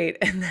 okay, great.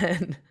 And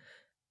then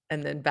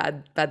And then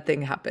bad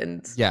thing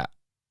happens. Yeah.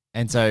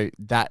 And so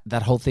that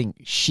whole thing,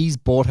 she's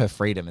bought her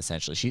freedom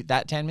essentially.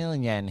 That 10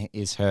 million yen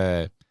is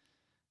her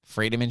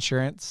freedom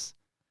insurance.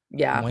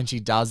 Yeah. And when she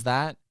does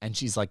that and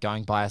she's like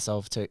going by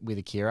herself with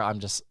Akira, I'm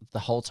just the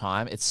whole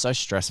time, it's so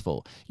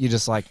stressful. You're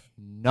just like,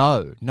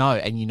 no.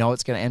 And you know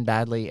it's going to end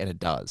badly, and it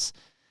does.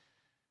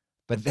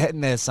 But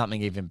then there's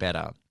something even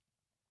better.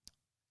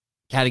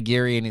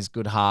 Katagiri in his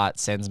good heart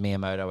sends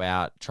Miyamoto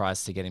out,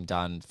 tries to get him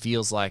done,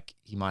 feels like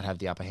he might have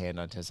the upper hand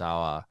on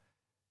Tozawa,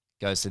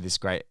 goes to this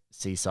great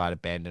seaside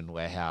abandoned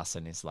warehouse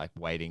and is like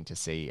waiting to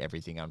see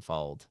everything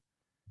unfold.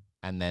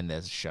 And then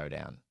there's a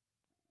showdown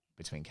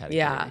between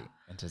Katagiri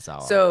and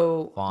Tozawa.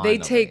 So Finally.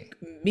 They take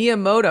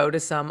Miyamoto to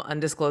some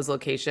undisclosed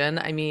location.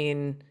 I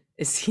mean,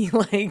 is he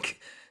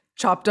like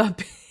chopped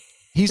up?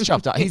 He's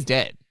chopped up. He's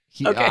dead.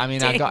 Okay, I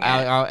mean, I got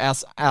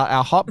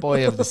our hot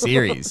boy of the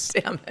series.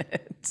 Damn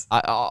it.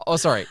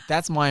 Sorry.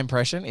 That's my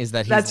impression. Is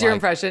that that's your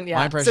impression? Yeah.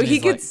 My impression. So he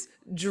gets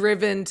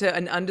driven to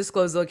an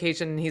undisclosed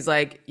location, and he's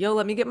like, "Yo,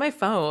 let me get my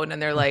phone," and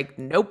they're like,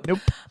 "Nope."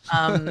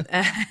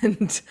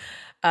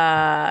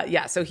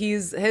 So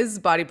his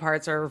body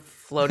parts are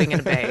floating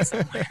in a bay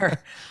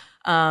somewhere.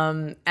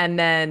 And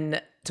then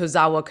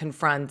Tozawa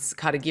confronts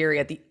Katagiri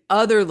at the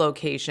other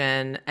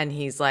location, and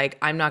he's like,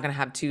 I'm not going to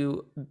have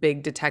two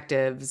big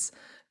detectives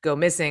go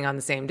missing on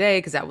the same day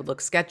because that would look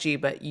sketchy,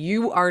 but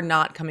you are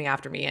not coming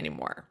after me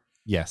anymore.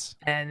 Yes.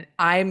 And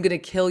I'm going to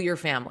kill your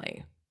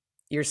family,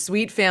 your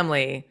sweet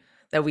family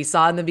that we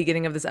saw in the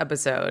beginning of this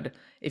episode.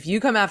 If you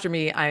come after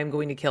me, I am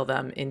going to kill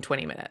them in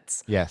 20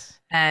 minutes.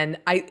 Yes. And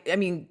I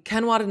mean,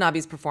 Ken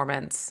Watanabe's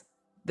performance,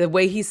 the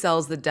way he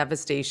sells the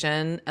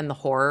devastation and the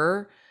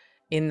horror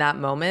in that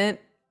moment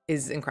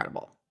is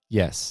incredible.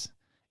 Yes.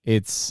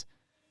 It's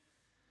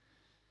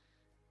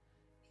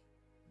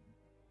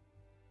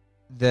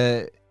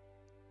the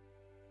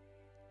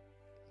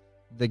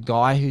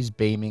guy who's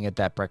beaming at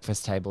that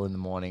breakfast table in the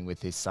morning with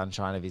this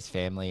sunshine of his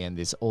family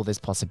and all this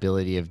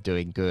possibility of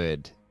doing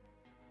good.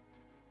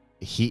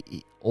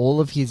 He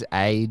all of his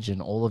age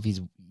and all of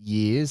his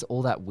years,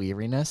 all that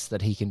weariness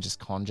that he can just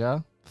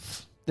conjure.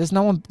 There's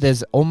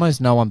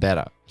almost no one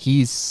better.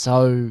 He's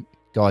so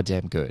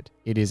goddamn good.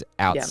 It is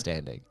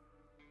outstanding.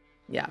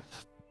 Yeah.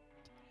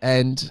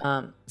 And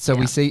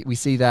we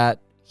see that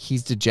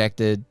he's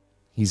dejected.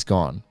 He's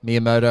gone.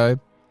 Miyamoto,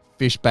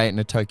 fish bait in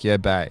a Tokyo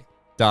Bay.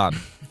 Done.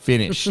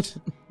 Finished.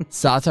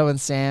 Sato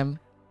and Sam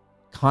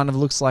kind of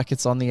looks like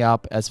it's on the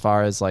up as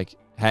far as like,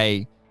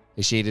 hey,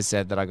 Ishida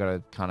said that I got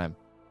to kind of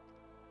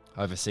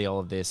oversee all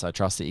of this. I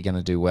trust that you're going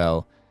to do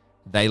well.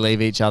 They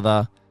leave each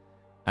other.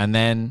 And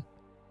then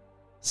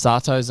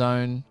Sato's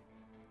own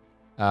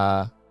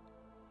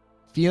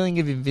feeling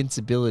of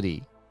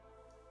invincibility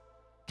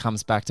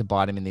comes back to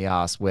bite him in the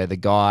ass, where the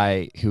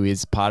guy who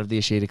is part of the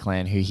Ishida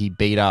clan, who he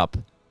beat up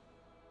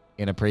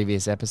in a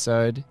previous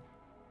episode,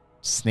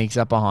 sneaks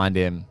up behind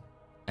him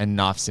and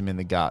knifes him in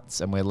the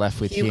guts. And we're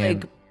left with him.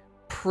 Like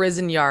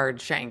prison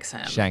yard shanks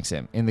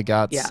him in the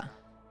guts. Yeah.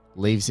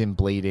 Leaves him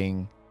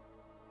bleeding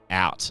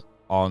out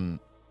on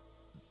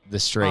the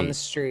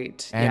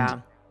street.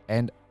 And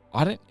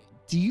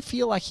do you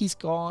feel like he's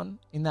gone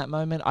in that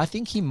moment? I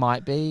think he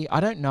might be. I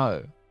don't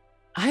know.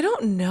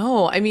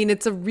 I mean,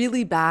 it's a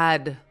really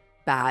bad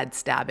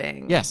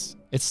stabbing. Yes.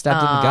 It's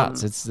stabbed in the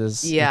guts. It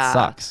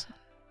sucks.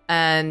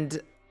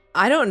 And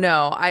I don't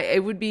know.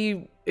 It would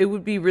be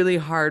really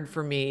hard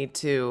for me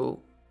to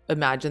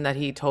imagine that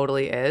he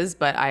totally is,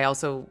 but I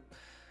don't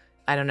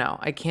know.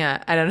 I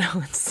don't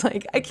know. It's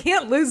like, I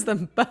can't lose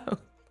them both.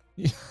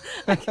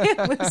 I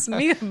can't lose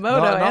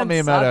Miyamoto not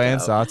Miyamoto and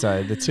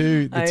Sato, the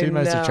two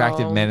most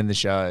attractive men in the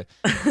show.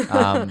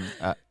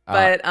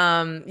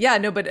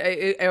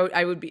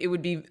 It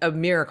would be a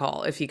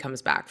miracle if he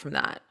comes back from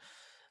that.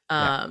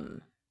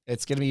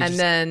 It's gonna be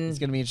it's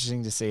gonna be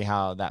interesting to see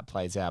how that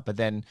plays out. But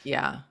then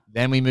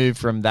we move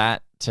from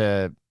that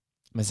to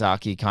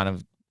Misaki kind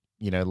of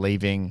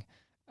leaving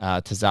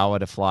Tozawa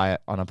to fly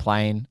on a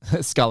plane,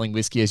 sculling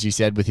whiskey, as you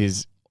said, with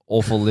his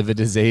awful liver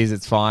disease.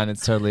 It's fine.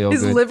 It's totally all good.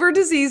 His liver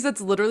disease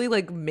that's literally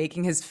like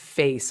making his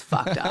face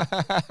fucked up.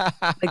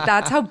 Like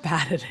that's how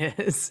bad it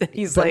is.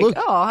 He's but like, look,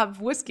 I'll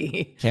have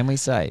whiskey. Can we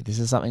say this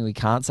is something we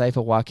can't say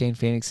for Joaquin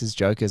Phoenix's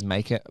Joker's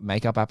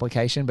makeup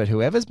application, but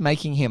whoever's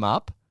making him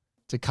up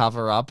to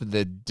cover up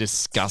the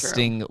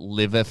disgusting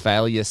liver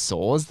failure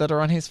sores that are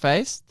on his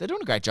face, they're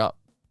doing a great job.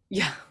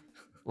 Yeah.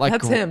 Like,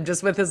 that's him,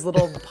 just with his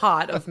little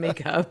pot of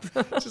makeup.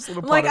 Just a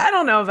little pot I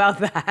don't know about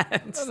that. I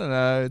don't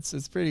know.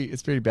 It's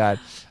pretty bad.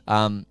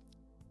 And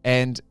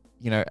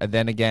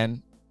then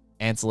again,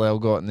 Ansel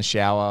Elgort in the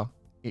shower,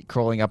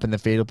 crawling up in the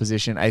fetal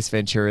position, Ace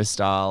Ventura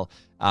style.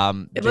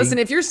 Listen,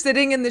 if you're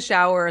sitting in the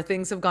shower,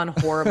 things have gone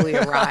horribly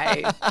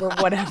awry for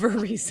whatever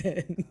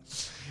reason.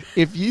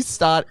 If you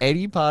start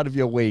any part of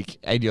your week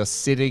and you're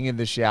sitting in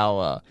the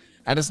shower,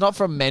 and it's not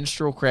from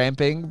menstrual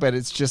cramping, but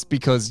it's just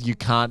because you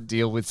can't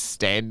deal with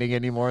standing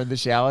anymore in the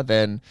shower,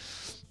 then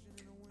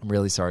I'm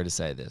really sorry to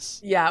say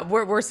this. Yeah,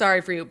 we're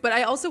sorry for you. But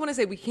I also want to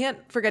say we can't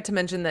forget to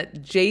mention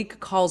that Jake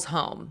calls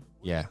home.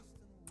 Yeah.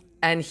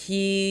 And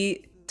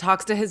he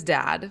talks to his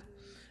dad.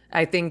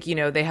 I think,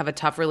 they have a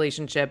tough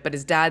relationship, but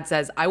his dad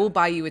says, I will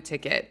buy you a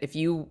ticket. If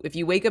you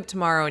wake up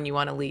tomorrow and you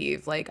want to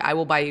leave, like, I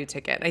will buy you a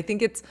ticket. And I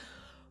think it's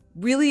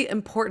really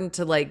important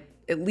to like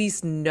at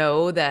least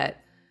know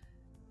that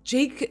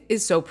Jake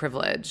is so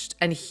privileged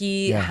and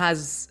he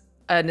has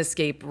an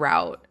escape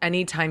route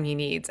anytime he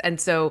needs. And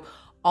so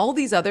all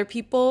these other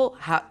people,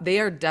 they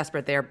are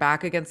desperate. They are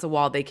back against the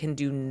wall. They can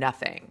do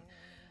nothing.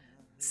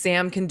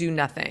 Sam can do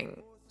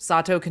nothing.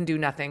 Sato can do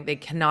nothing. They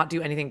cannot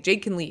do anything.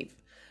 Jake can leave,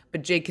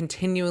 but Jake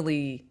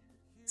continually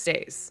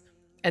stays.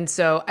 And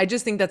so I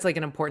just think that's like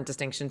an important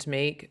distinction to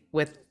make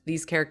with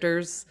these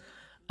characters.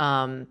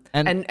 And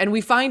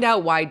we find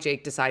out why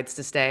Jake decides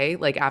to stay,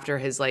 like after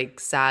his like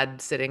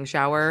sad sitting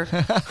shower.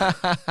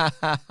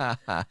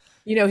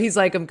 He's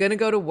like, I'm going to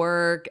go to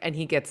work. And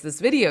he gets this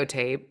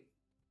videotape,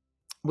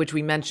 which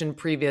we mentioned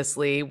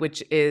previously,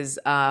 which is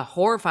a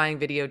horrifying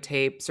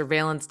videotape,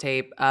 surveillance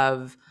tape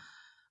of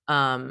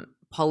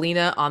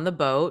Paulina on the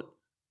boat.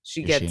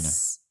 She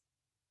gets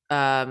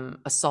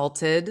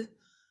assaulted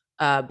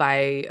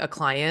by a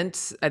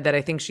client that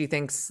I think she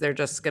thinks they're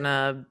just going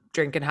to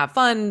drink and have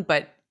fun.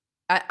 But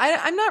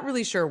I'm not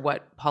really sure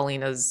what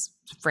Paulina's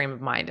frame of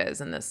mind is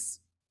in this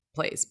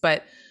place.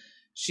 But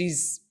she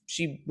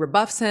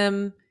rebuffs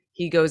him.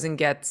 He goes and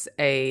gets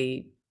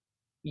a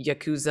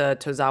Yakuza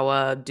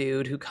Tozawa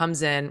dude who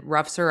comes in,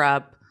 roughs her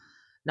up,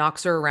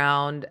 knocks her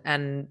around,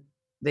 and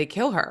they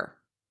kill her.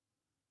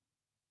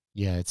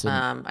 Yeah, it's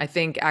I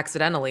think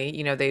accidentally,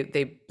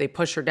 they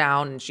push her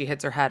down and she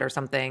hits her head or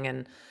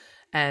something,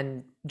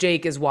 and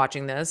Jake is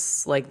watching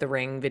this like the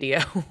Ring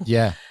video.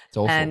 Yeah, it's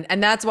awful.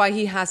 And that's why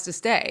he has to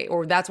stay,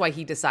 or that's why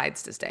he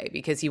decides to stay,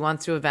 because he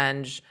wants to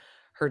avenge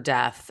her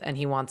death and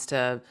he wants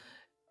to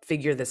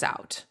figure this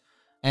out.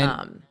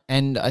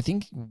 And I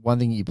think one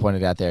thing you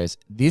pointed out there is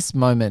this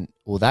moment,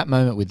 or that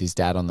moment with his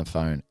dad on the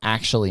phone,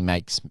 actually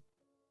makes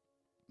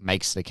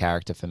the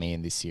character for me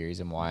in this series,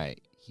 and why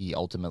he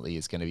ultimately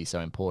is going to be so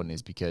important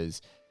is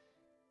because,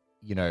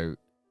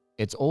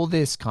 it's all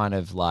this kind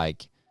of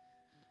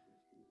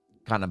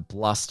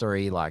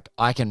blustery, like,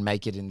 I can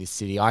make it in this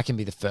city. I can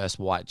be the first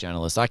white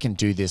journalist. I can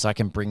do this. I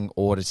can bring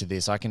order to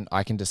this. I can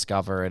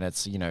discover. And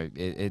it's,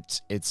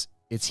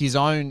 it's his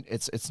own,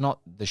 it's not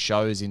the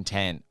show's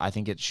intent. I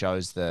think it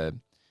shows the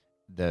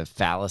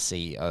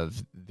fallacy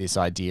of this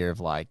idea of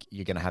like,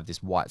 you're going to have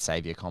this white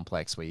savior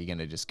complex where you're going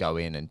to just go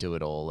in and do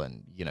it all.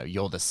 And,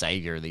 you're the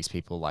savior of these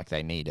people, like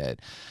they need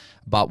it.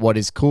 But what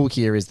is cool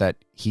here is that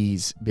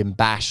he's been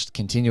bashed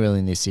continually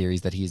in this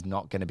series that he's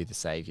not going to be the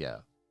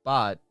savior.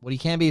 But what he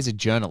can be is a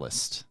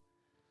journalist.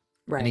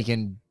 Right. And he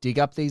can dig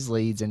up these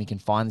leads and he can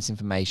find this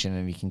information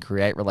and he can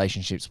create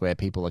relationships where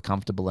people are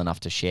comfortable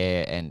enough to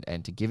share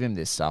and to give him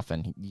this stuff.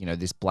 And,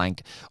 this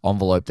blank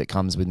envelope that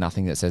comes with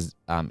nothing that says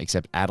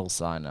except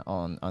Adelstein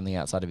on the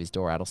outside of his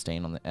door,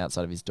 Adelstein on the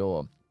outside of his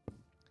door.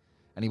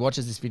 And he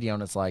watches this video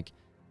and it's like,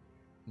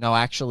 no,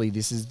 actually,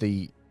 this is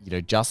the,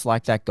 just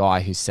like that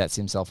guy who sets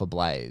himself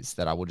ablaze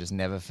that I will just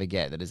never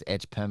forget, that is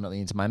etched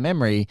permanently into my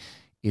memory,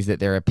 is that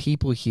there are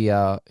people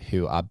here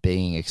who are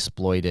being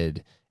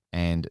exploited,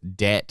 and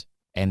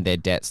their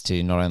debts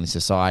to not only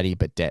society,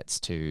 but debts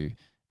to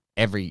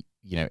every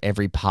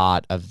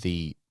part of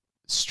the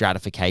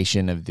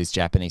stratification of this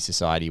Japanese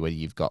society, where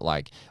you've got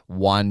like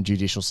one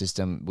judicial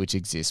system which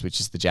exists, which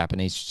is the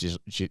Japanese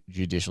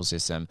judicial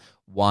system,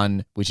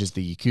 one which is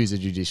the Yakuza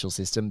judicial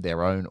system,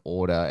 their own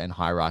order and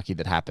hierarchy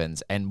that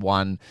happens, and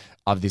one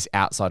of this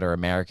outsider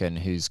American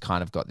who's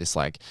kind of got this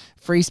like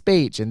free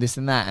speech and this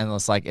and that, and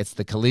it's like, it's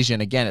the collision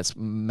again. It's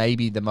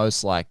maybe the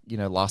most like,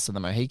 Last of the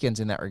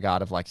Mohicans in that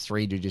regard, of like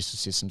three judicial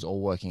systems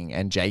all working,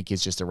 and Jake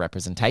is just a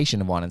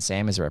representation of one, and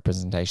Sam is a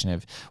representation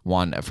of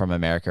one from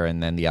America,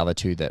 and then the other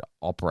two that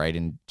operate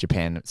in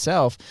Japan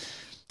itself.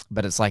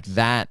 But it's like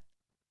that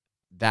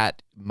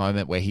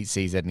moment where he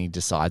sees it and he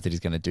decides that he's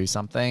going to do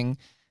something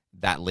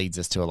that leads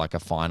us to a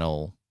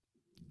final,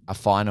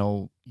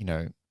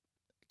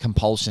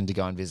 compulsion to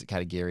go and visit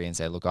Katagiri and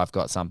say, look, I've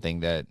got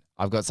something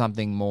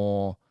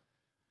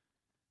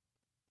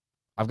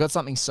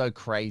so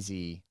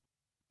crazy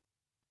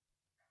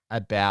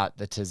about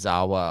the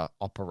Tozawa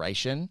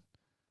operation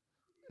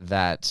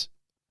that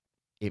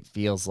it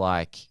feels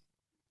like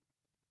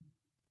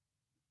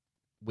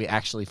we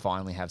actually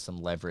finally have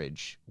some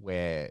leverage,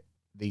 where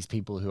these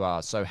people who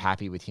are so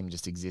happy with him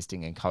just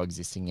existing and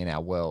coexisting in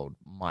our world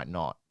might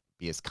not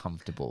be as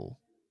comfortable.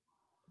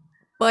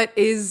 But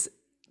is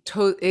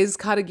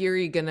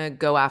Katagiri gonna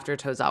go after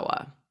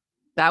Tozawa?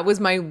 That was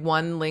my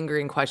one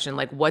lingering question.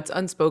 Like, what's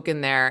unspoken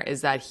there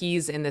is that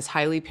he's in this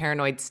highly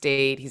paranoid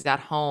state. He's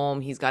at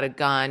home. He's got a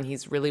gun.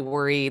 He's really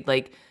worried.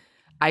 Like,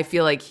 I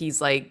feel like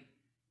he's like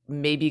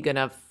maybe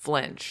gonna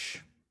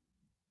flinch.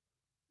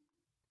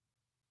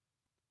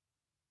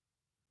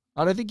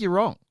 I don't think you're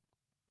wrong.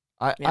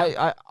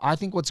 I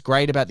think what's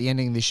great about the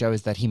ending of this show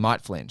is that he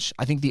might flinch.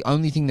 I think the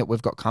only thing that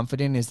we've got comfort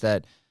in is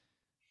that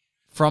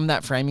from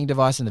that framing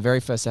device in the very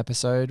first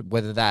episode,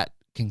 whether that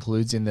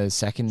concludes in the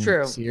second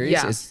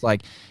series, it's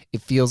like,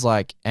 it feels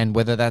like, and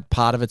whether that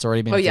part of it's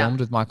already been filmed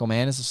with Michael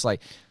Mann, it's just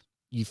like,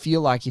 you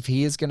feel like if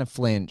he is going to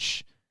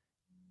flinch,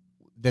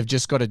 they've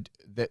just got to,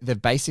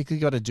 they've basically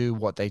got to do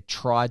what they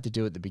tried to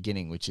do at the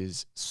beginning, which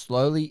is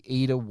slowly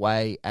eat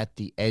away at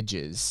the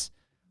edges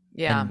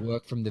Yeah. and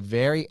work from the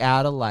very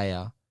outer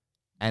layer,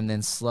 and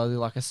then slowly,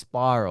 like a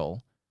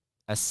spiral,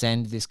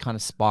 ascend this kind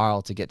of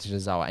spiral to get to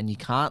Tozawa. And you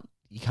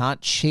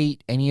can't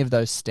cheat any of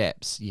those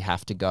steps. You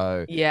have to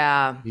go,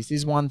 Yeah. this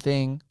is one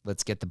thing.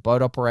 Let's get the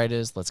boat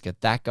operators. Let's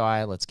get that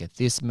guy. Let's get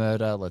this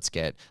murder. Let's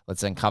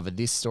uncover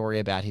this story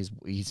about his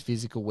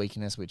physical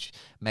weakness, which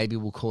maybe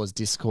will cause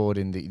discord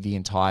in the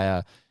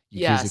entire Yakuza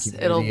Yes,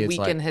 community. it'll It's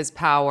weaken like, his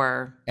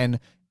power. and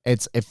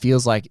it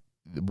feels like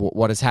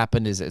what has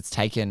happened is it's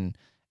taken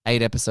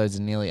 8 episodes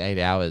and nearly 8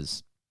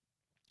 hours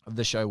of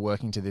the show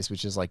working to this,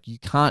 which is like, you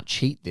can't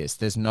cheat this.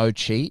 There's no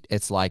cheat.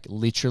 It's like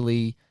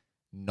literally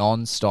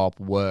non-stop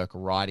work,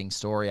 writing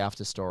story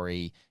after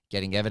story,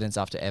 getting evidence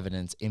after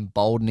evidence,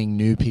 emboldening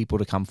new people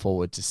to come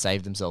forward to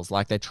save themselves,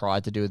 like they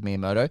tried to do with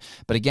Miyamoto.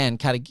 But again,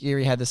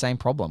 Katagiri had the same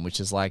problem, which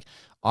is like,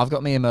 I've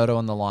got Miyamoto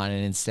on the line,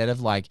 and instead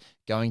of like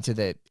going to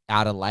the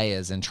outer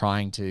layers and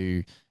trying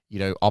to,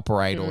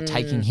 operate, or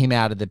taking him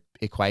out of the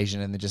equation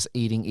and then just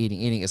eating,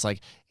 it's like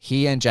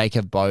he and Jake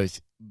have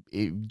both,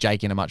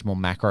 Jake in a much more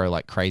macro,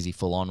 like crazy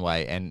full-on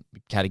way, and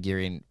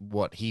Katagiri in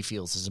what he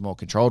feels is a more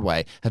controlled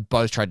way, have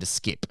both tried to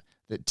skip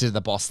to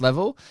the boss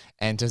level,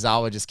 and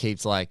Tozawa just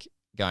keeps like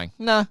going,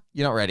 nah,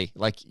 you're not ready.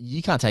 Like,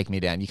 you can't take me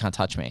down. You can't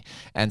touch me.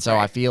 And so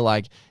I feel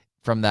like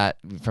from the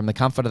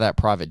comfort of that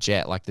private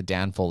jet, like the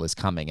downfall is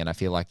coming. And I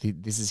feel like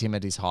this is him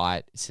at his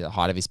height. It's the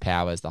height of his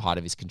powers, the height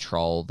of his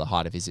control, the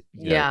height of his,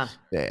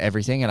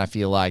 everything. And I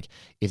feel like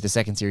if the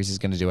second series is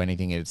going to do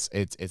anything,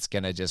 it's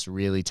going to just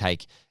really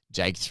take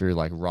Jake through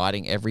like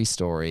writing every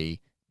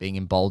story, being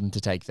emboldened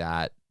to take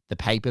that, the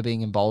paper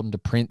being emboldened to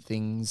print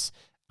things,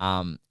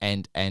 and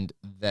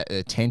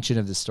the tension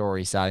of the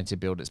story starting to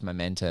build its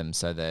momentum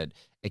so that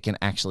it can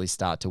actually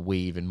start to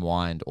weave and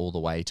wind all the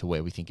way to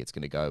where we think it's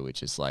going to go,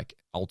 which is like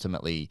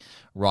ultimately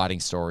writing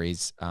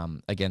stories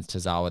against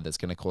Tozawa that's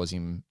going to cause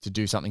him to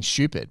do something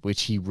stupid,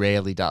 which he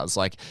rarely does.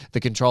 Like the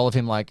control of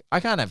him, like, I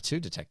can't have 2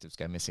 detectives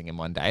go missing in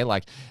one day.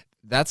 Like,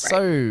 that's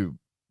so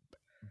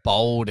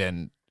bold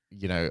and,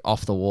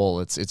 off the wall.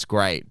 It's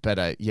great. But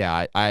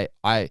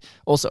I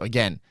also,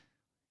 again,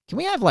 can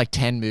we have like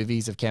 10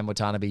 movies of Ken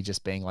Watanabe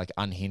just being like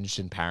unhinged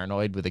and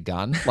paranoid with a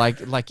gun?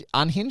 Like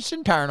unhinged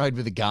and paranoid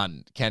with a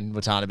gun. Ken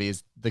Watanabe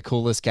is the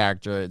coolest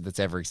character that's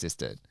ever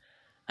existed.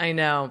 I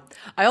know.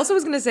 I also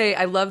was going to say,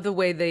 I love the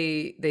way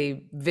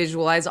they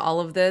visualize all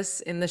of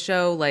this in the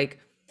show. Like,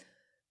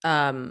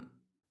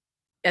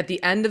 at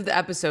the end of the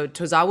episode,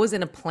 Tozawa's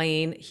in a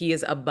plane. He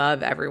is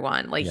above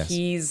everyone. Like,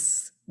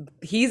 Yes.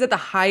 he's at the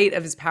height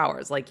of his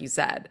powers, like you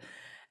said.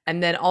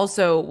 And then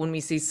also when we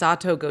see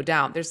Sato go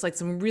down, there's like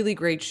some really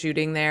great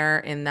shooting there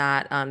in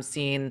that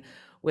scene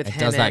with him. It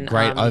does that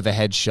great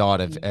overhead shot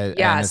of and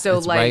it's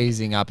like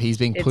raising up. He's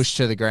being pushed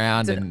to the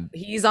ground, and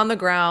he's on the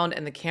ground,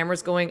 and the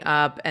camera's going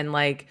up, and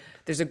like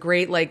there's a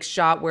great like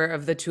shot where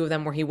of the two of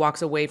them where he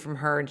walks away from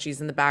her and she's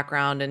in the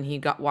background and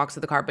he walks to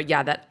the car. But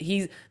yeah,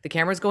 the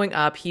camera's going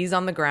up, he's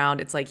on the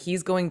ground. It's like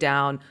he's going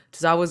down,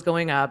 Tozawa's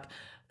going up.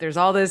 There's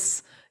all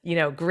this,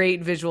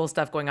 great visual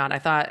stuff going on. I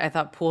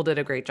thought Poole did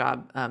a great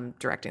job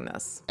directing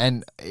this.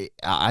 And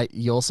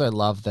you also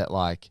love that,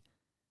 like,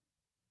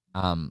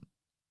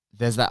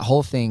 there's that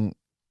whole thing,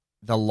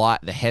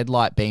 the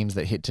headlight beams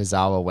that hit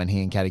Tozawa when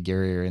he and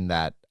Katagiri are in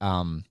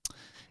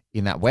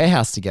that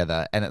warehouse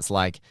together, and it's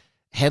like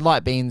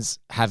headlight beams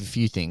have a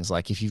few things.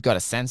 Like if you've got a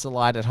sensor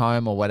light at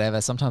home or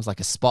whatever, sometimes like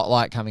a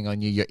spotlight coming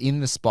on you, you're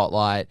in the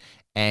spotlight,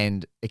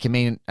 and it can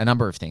mean a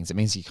number of things. It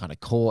means you're kind of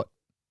caught.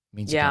 It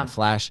means you kind of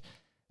flash.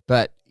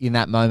 But in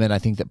that moment, I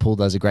think that Poole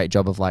does a great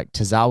job of like,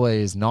 Tozawa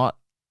is not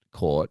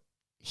caught.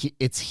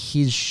 It's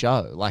his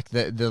show. Like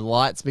the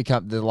lights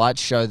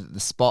show that the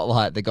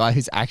spotlight, the guy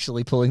who's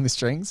actually pulling the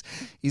strings,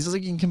 he's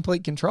like in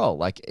complete control.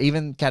 Like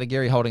even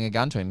Katagiri holding a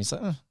gun to him, he's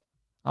like,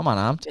 I'm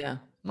unarmed. Yeah. I'm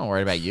not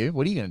worried about you.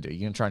 What are you going to do?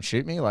 You're going to try and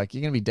shoot me? Like,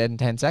 you're going to be dead in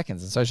 10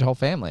 seconds, and so's your whole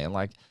family.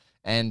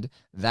 And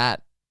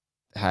that,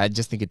 I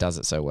just think it does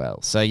it so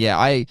well. So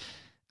yeah,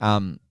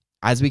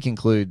 as we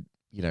conclude,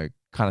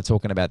 kind of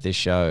talking about this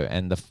show,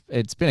 and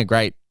it's been a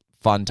great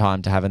fun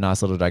time to have a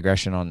nice little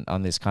digression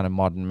on this kind of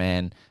modern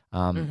man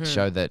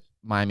show that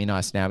Miami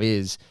Nice now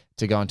is,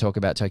 to go and talk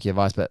about Tokyo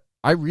Vice. But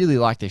I really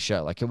like this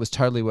show. Like, it was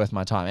totally worth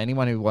my time.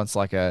 Anyone who wants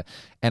and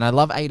I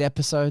love 8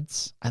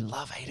 episodes. I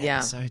love 8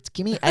 episodes.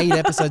 Give me 8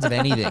 episodes of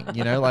anything,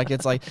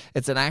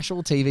 it's an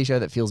actual TV show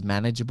that feels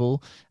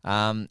manageable.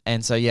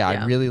 And so,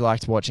 I really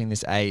liked watching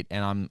this 8,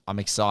 and I'm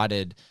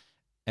excited.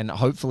 And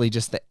hopefully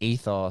just the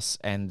ethos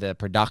and the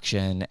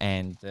production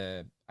and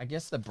the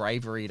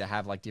bravery to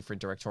have like different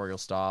directorial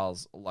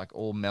styles like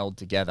all meld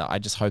together. I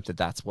just hope that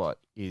that's what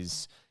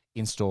is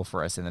in store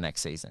for us in the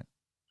next season.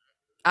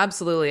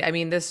 Absolutely. I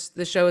mean, this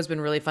show has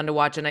been really fun to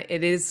watch, and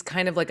it is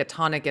kind of like a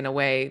tonic in a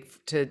way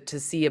to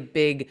see a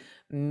big,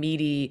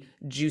 meaty,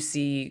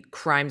 juicy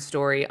crime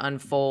story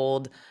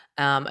unfold,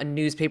 a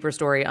newspaper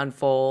story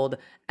unfold,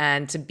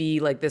 and to be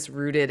like this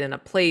rooted in a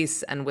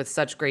place and with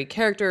such great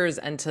characters,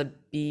 and to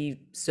be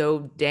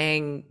so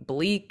dang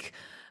bleak.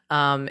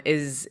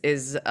 is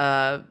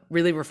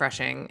really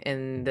refreshing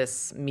in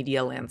this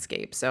media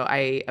landscape. So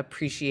I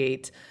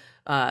appreciate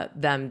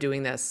them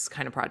doing this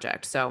kind of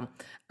project. So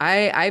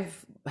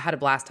I've had a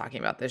blast talking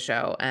about this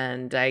show,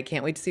 and I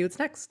can't wait to see what's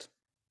next.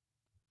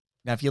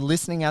 Now, if you're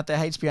listening out there,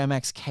 HBO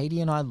Max,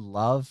 Katie and I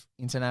love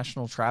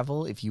international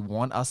travel. If you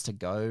want us to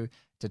go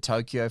to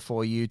Tokyo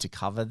for you to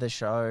cover the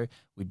show,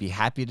 we'd be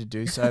happy to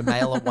do so.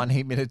 Mail at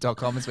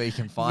oneheatminute.com is where you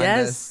can find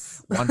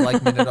us. One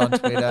Blake Minute on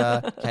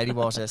Twitter, Katie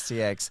Walsh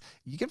STX.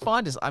 You can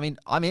find us. I mean,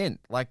 I'm in.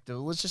 Like,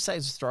 let's just say,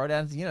 just throw it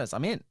down to the universe.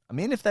 I'm in. I'm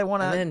in if they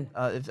want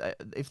to.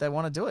 If they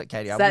want to do it,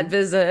 Katie. Set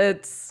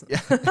visits. Yeah.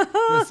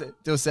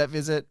 Do a set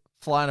visit.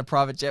 Fly in a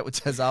private jet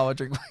with Tazawa,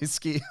 drink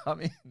whiskey. I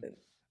mean,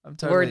 I'm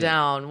totally. We're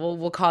down.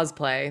 We'll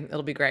cosplay.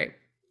 It'll be great.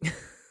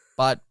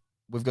 But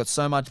we've got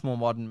so much more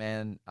Modern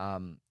Man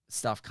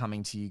stuff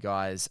coming to you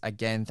guys.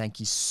 Again, thank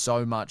you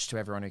so much to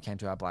everyone who came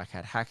to our Black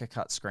Hat Hacker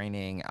Cut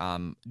screening.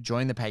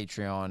 Join the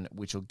Patreon,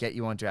 which will get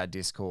you onto our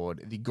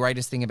Discord. The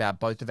greatest thing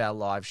about both of our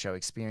live show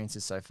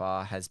experiences so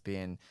far has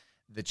been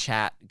the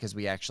chat, because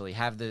we actually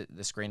have the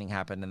screening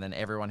happen, and then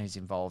everyone who's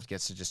involved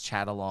gets to just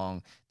chat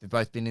along. They've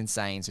both been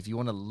insane. So if you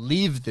want to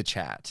live the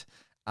chat,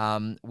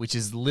 which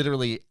is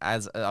literally,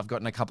 as I've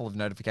gotten a couple of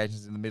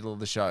notifications in the middle of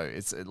the show,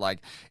 it's like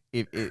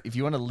if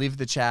you want to live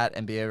the chat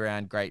and be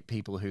around great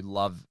people who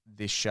love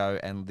this show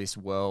and this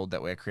world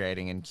that we're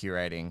creating and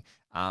curating,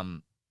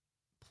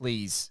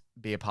 please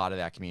be a part of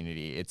our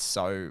community. It's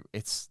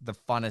the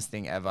funnest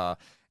thing ever.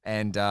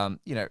 And,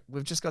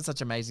 we've just got such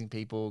amazing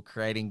people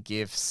creating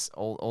GIFs,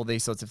 all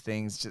these sorts of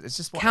things. It's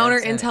just counter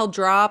intel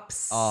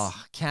drops. Oh,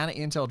 counter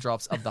intel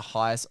drops of the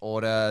highest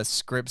order,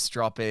 scripts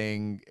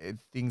dropping,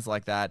 things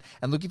like that.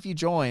 And look, if you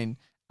join,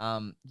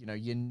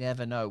 you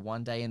never know.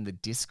 One day in the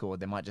Discord,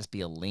 there might just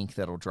be a link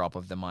that'll drop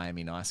of the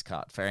Miami Nice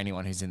cut for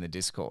anyone who's in the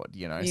Discord,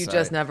 You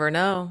just never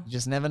know. You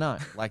just never know.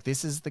 Like,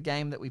 this is the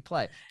game that we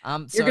play.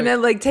 You're going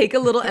to take a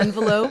little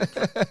envelope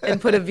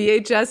and put a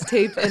VHS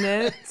tape in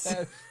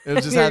it. It'll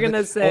just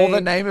have say all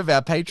the name of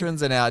our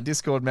patrons and our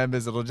Discord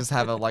members. It'll just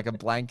have a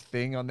blank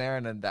thing on there,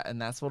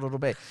 and that's what it'll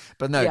be.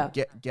 But no,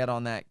 get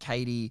on that,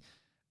 Katie.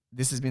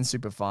 This has been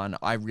super fun.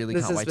 I really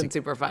can't wait. This has been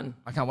super fun.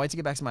 I can't wait to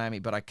get back to Miami,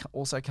 but I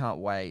also can't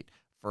wait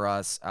for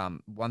us.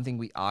 One thing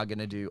we are going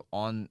to do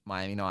on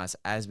Miami Nice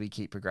as we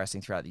keep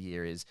progressing throughout the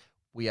year is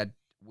we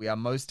are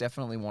most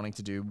definitely wanting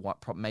to do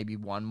maybe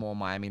one more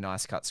Miami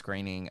Nice cut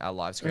screening, a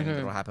live screening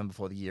that'll happen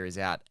before the year is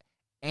out,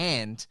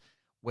 and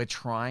we're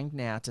trying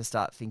now to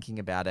start thinking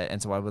about it.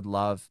 And so I would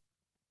love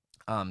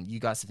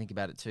you guys to think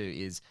about it too,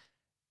 is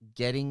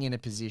getting in a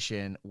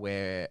position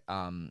where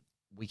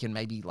we can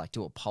maybe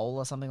do a poll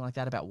or something like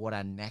that about what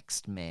our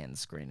next Man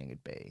screening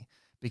would be.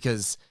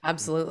 Because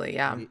absolutely,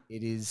 yeah,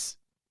 it is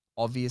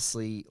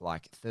obviously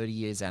 30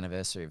 years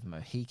anniversary of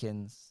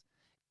Mohicans.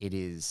 It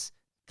is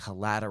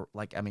Collateral.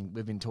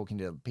 We've been talking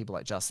to people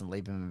like Justin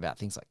Lieberman about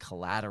things like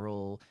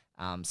Collateral.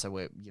 So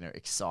we're,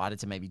 excited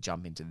to maybe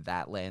jump into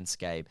that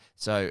landscape.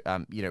 So,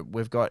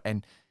 we've got,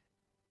 and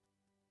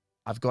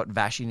I've got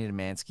Vashi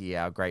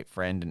Nitamansky, our great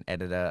friend and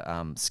editor,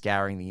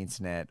 scouring the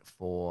internet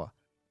for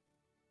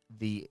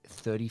the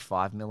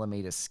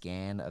 35mm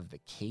scan of the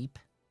Keep,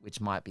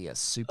 which might be a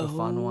super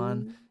fun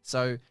one.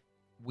 So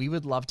we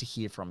would love to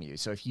hear from you.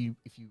 So if you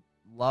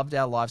loved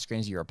our live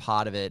screens, you're a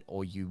part of it,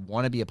 or you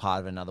want to be a part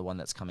of another one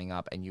that's coming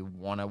up and you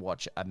want to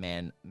watch a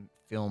Man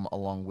film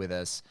along with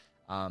us,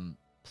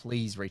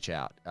 please reach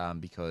out,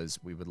 because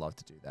we would love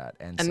to do that.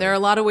 And so, there are a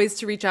lot of ways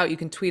to reach out. You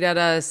can tweet at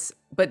us,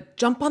 but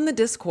jump on the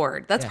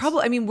Discord. That's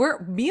probably,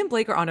 me and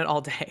Blake are on it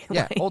all day.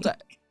 Yeah, all day.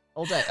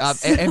 All day.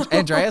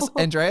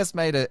 Andreas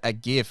made a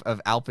GIF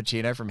of Al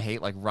Pacino from Heat,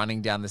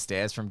 running down the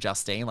stairs from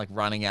Justine,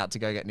 running out to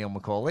go get Neil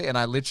McCauley. And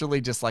I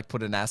literally just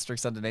put an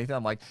asterisk underneath it.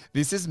 I'm like,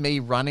 this is me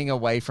running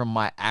away from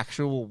my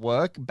actual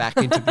work back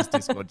into this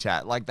Discord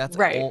chat. That's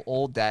right.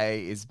 All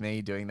day is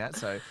me doing that.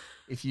 So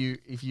if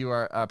you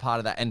are a part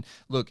of that, and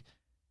look,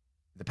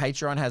 the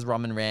Patreon has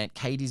Rum and Rant.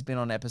 Katie's been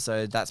on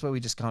episodes. That's where we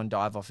just kind of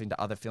dive off into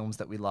other films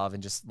that we love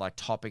and just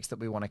topics that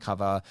we want to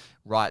cover.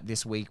 Right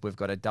this week, we've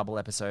got a double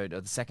episode,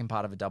 or the second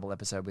part of a double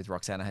episode with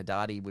Roxana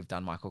Haddadi. We've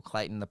done Michael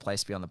Clayton, The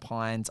Place Beyond the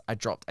Pines. I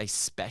dropped a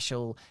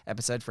special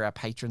episode for our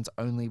patrons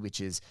only,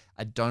 which is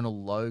a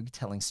Donal Logue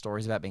telling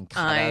stories about being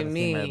cut out of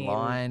the Thin Red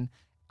Line.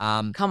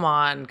 Come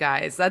on,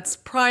 guys. That's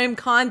prime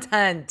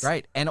content.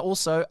 Great. And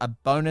also a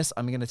bonus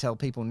I'm going to tell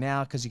people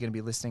now, because you're going to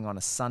be listening on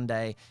a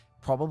Sunday,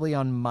 probably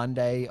on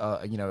Monday,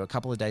 a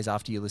couple of days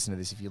after you listen to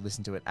this, if you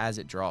listen to it as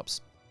it drops.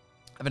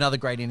 I have another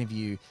great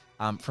interview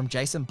from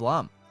Jason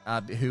Blum,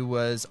 who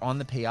was on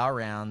the PR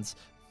rounds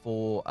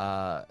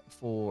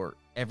for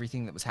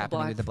everything that was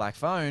happening with the Black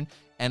Phone.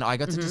 And I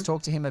got to just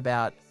talk to him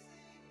about,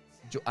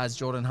 as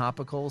Jordan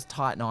Harper calls,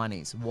 tight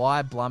 90s,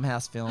 why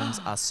Blumhouse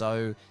films are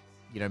so,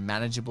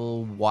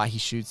 manageable, why he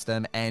shoots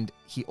them. And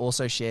he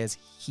also shares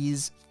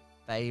his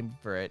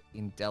favorite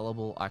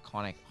indelible,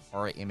 iconic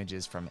horror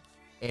images from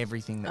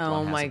everything that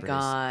Blumhouse my produced.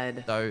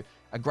 God. So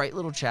a great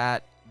little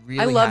chat.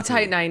 Really I love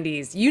tight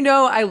 90s.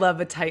 I love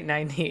a tight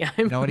 90.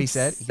 You know what he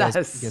said? He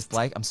goes,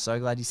 Blake, I'm so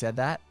glad you said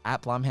that.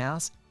 At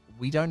Blumhouse,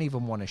 we don't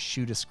even want to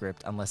shoot a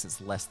script unless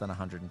it's less than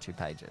 102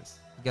 pages.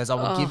 He goes, I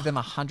will give them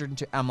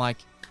 102. I'm like,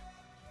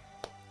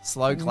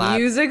 slow clap.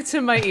 Music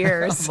to my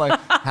ears. I'm like,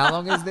 how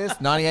long is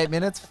this? 98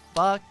 minutes?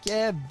 Fuck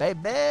yeah,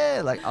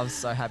 baby. Like, I was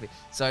so happy.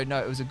 So, no,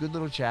 it was a good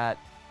little chat.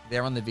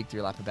 They're on the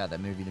victory lap about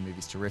that movie. The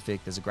movie's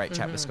terrific. There's a great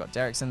chat with Scott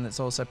Derrickson that's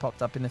also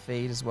popped up in the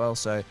feed as well.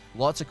 So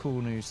lots of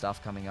cool new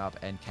stuff coming up.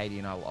 And Katie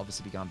and I will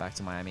obviously be going back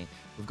to Miami.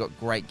 We've got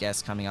great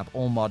guests coming up,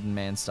 all Modern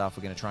Man stuff.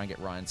 We're going to try and get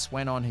Ryan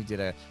Swen on, who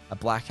did a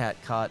Black Hat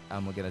cut.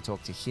 We're going to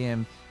talk to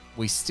him.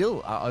 We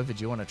still are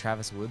overdue on a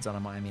Travis Woods on a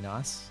Miami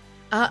Nice.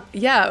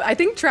 Yeah, I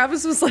think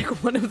Travis was like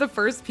one of the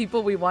first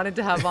people we wanted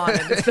to have on,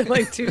 and it's been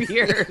like 2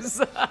 years.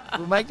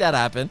 We'll make that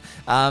happen.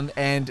 And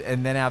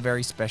then our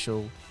very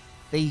special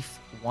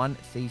One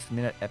Thief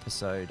Minute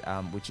episode,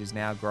 which is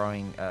now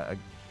growing,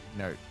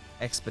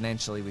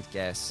 exponentially with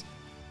guests.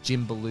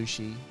 Jim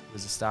Belushi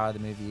was a star of the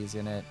movie, is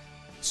in it.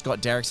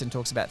 Scott Derrickson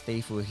talks about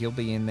Thief, he'll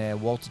be in there.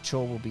 Walter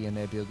Chaw will be in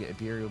there. Bill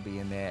Abiri will be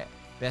in there.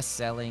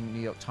 Best-selling New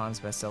York Times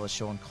bestseller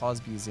Sean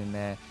Cosby is in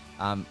there.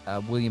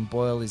 William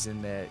Boyle is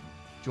in there.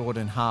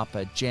 Jordan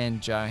Harper, Jen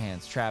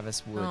Johans,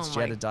 Travis Woods,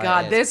 Jedediah.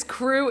 God, this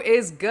crew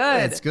is good.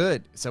 Yeah, it's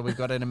good. So we've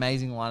got an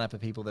amazing lineup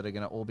of people that are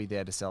going to all be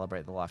there to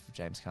celebrate the life of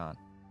James Caan.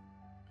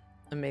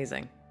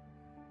 Amazing.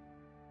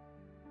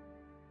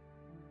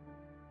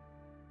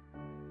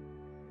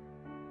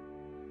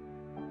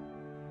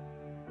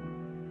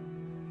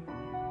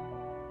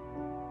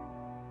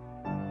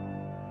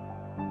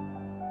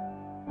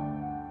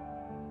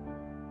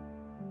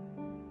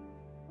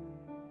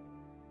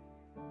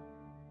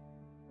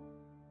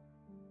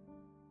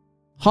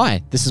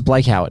 Hi, this is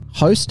Blake Howard,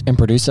 host and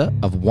producer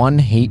of One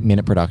Heat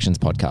Minute Productions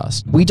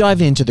podcast. We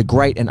dive into the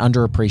great and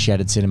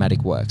underappreciated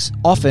cinematic works,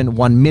 often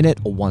 1 minute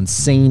or one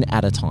scene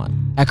at a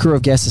time. Our crew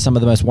of guests are some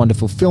of the most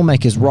wonderful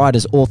filmmakers,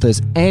 writers,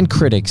 authors, and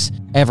critics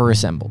ever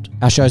assembled.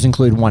 Our shows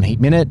include One Heat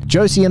Minute,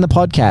 Josie and the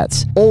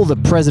Podcats, All the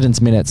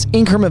President's Minutes,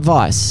 Increment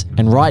Vice,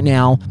 and right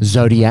now,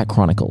 Zodiac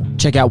Chronicle.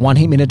 Check out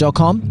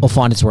oneheatminute.com or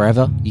find us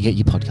wherever you get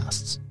your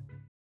podcasts.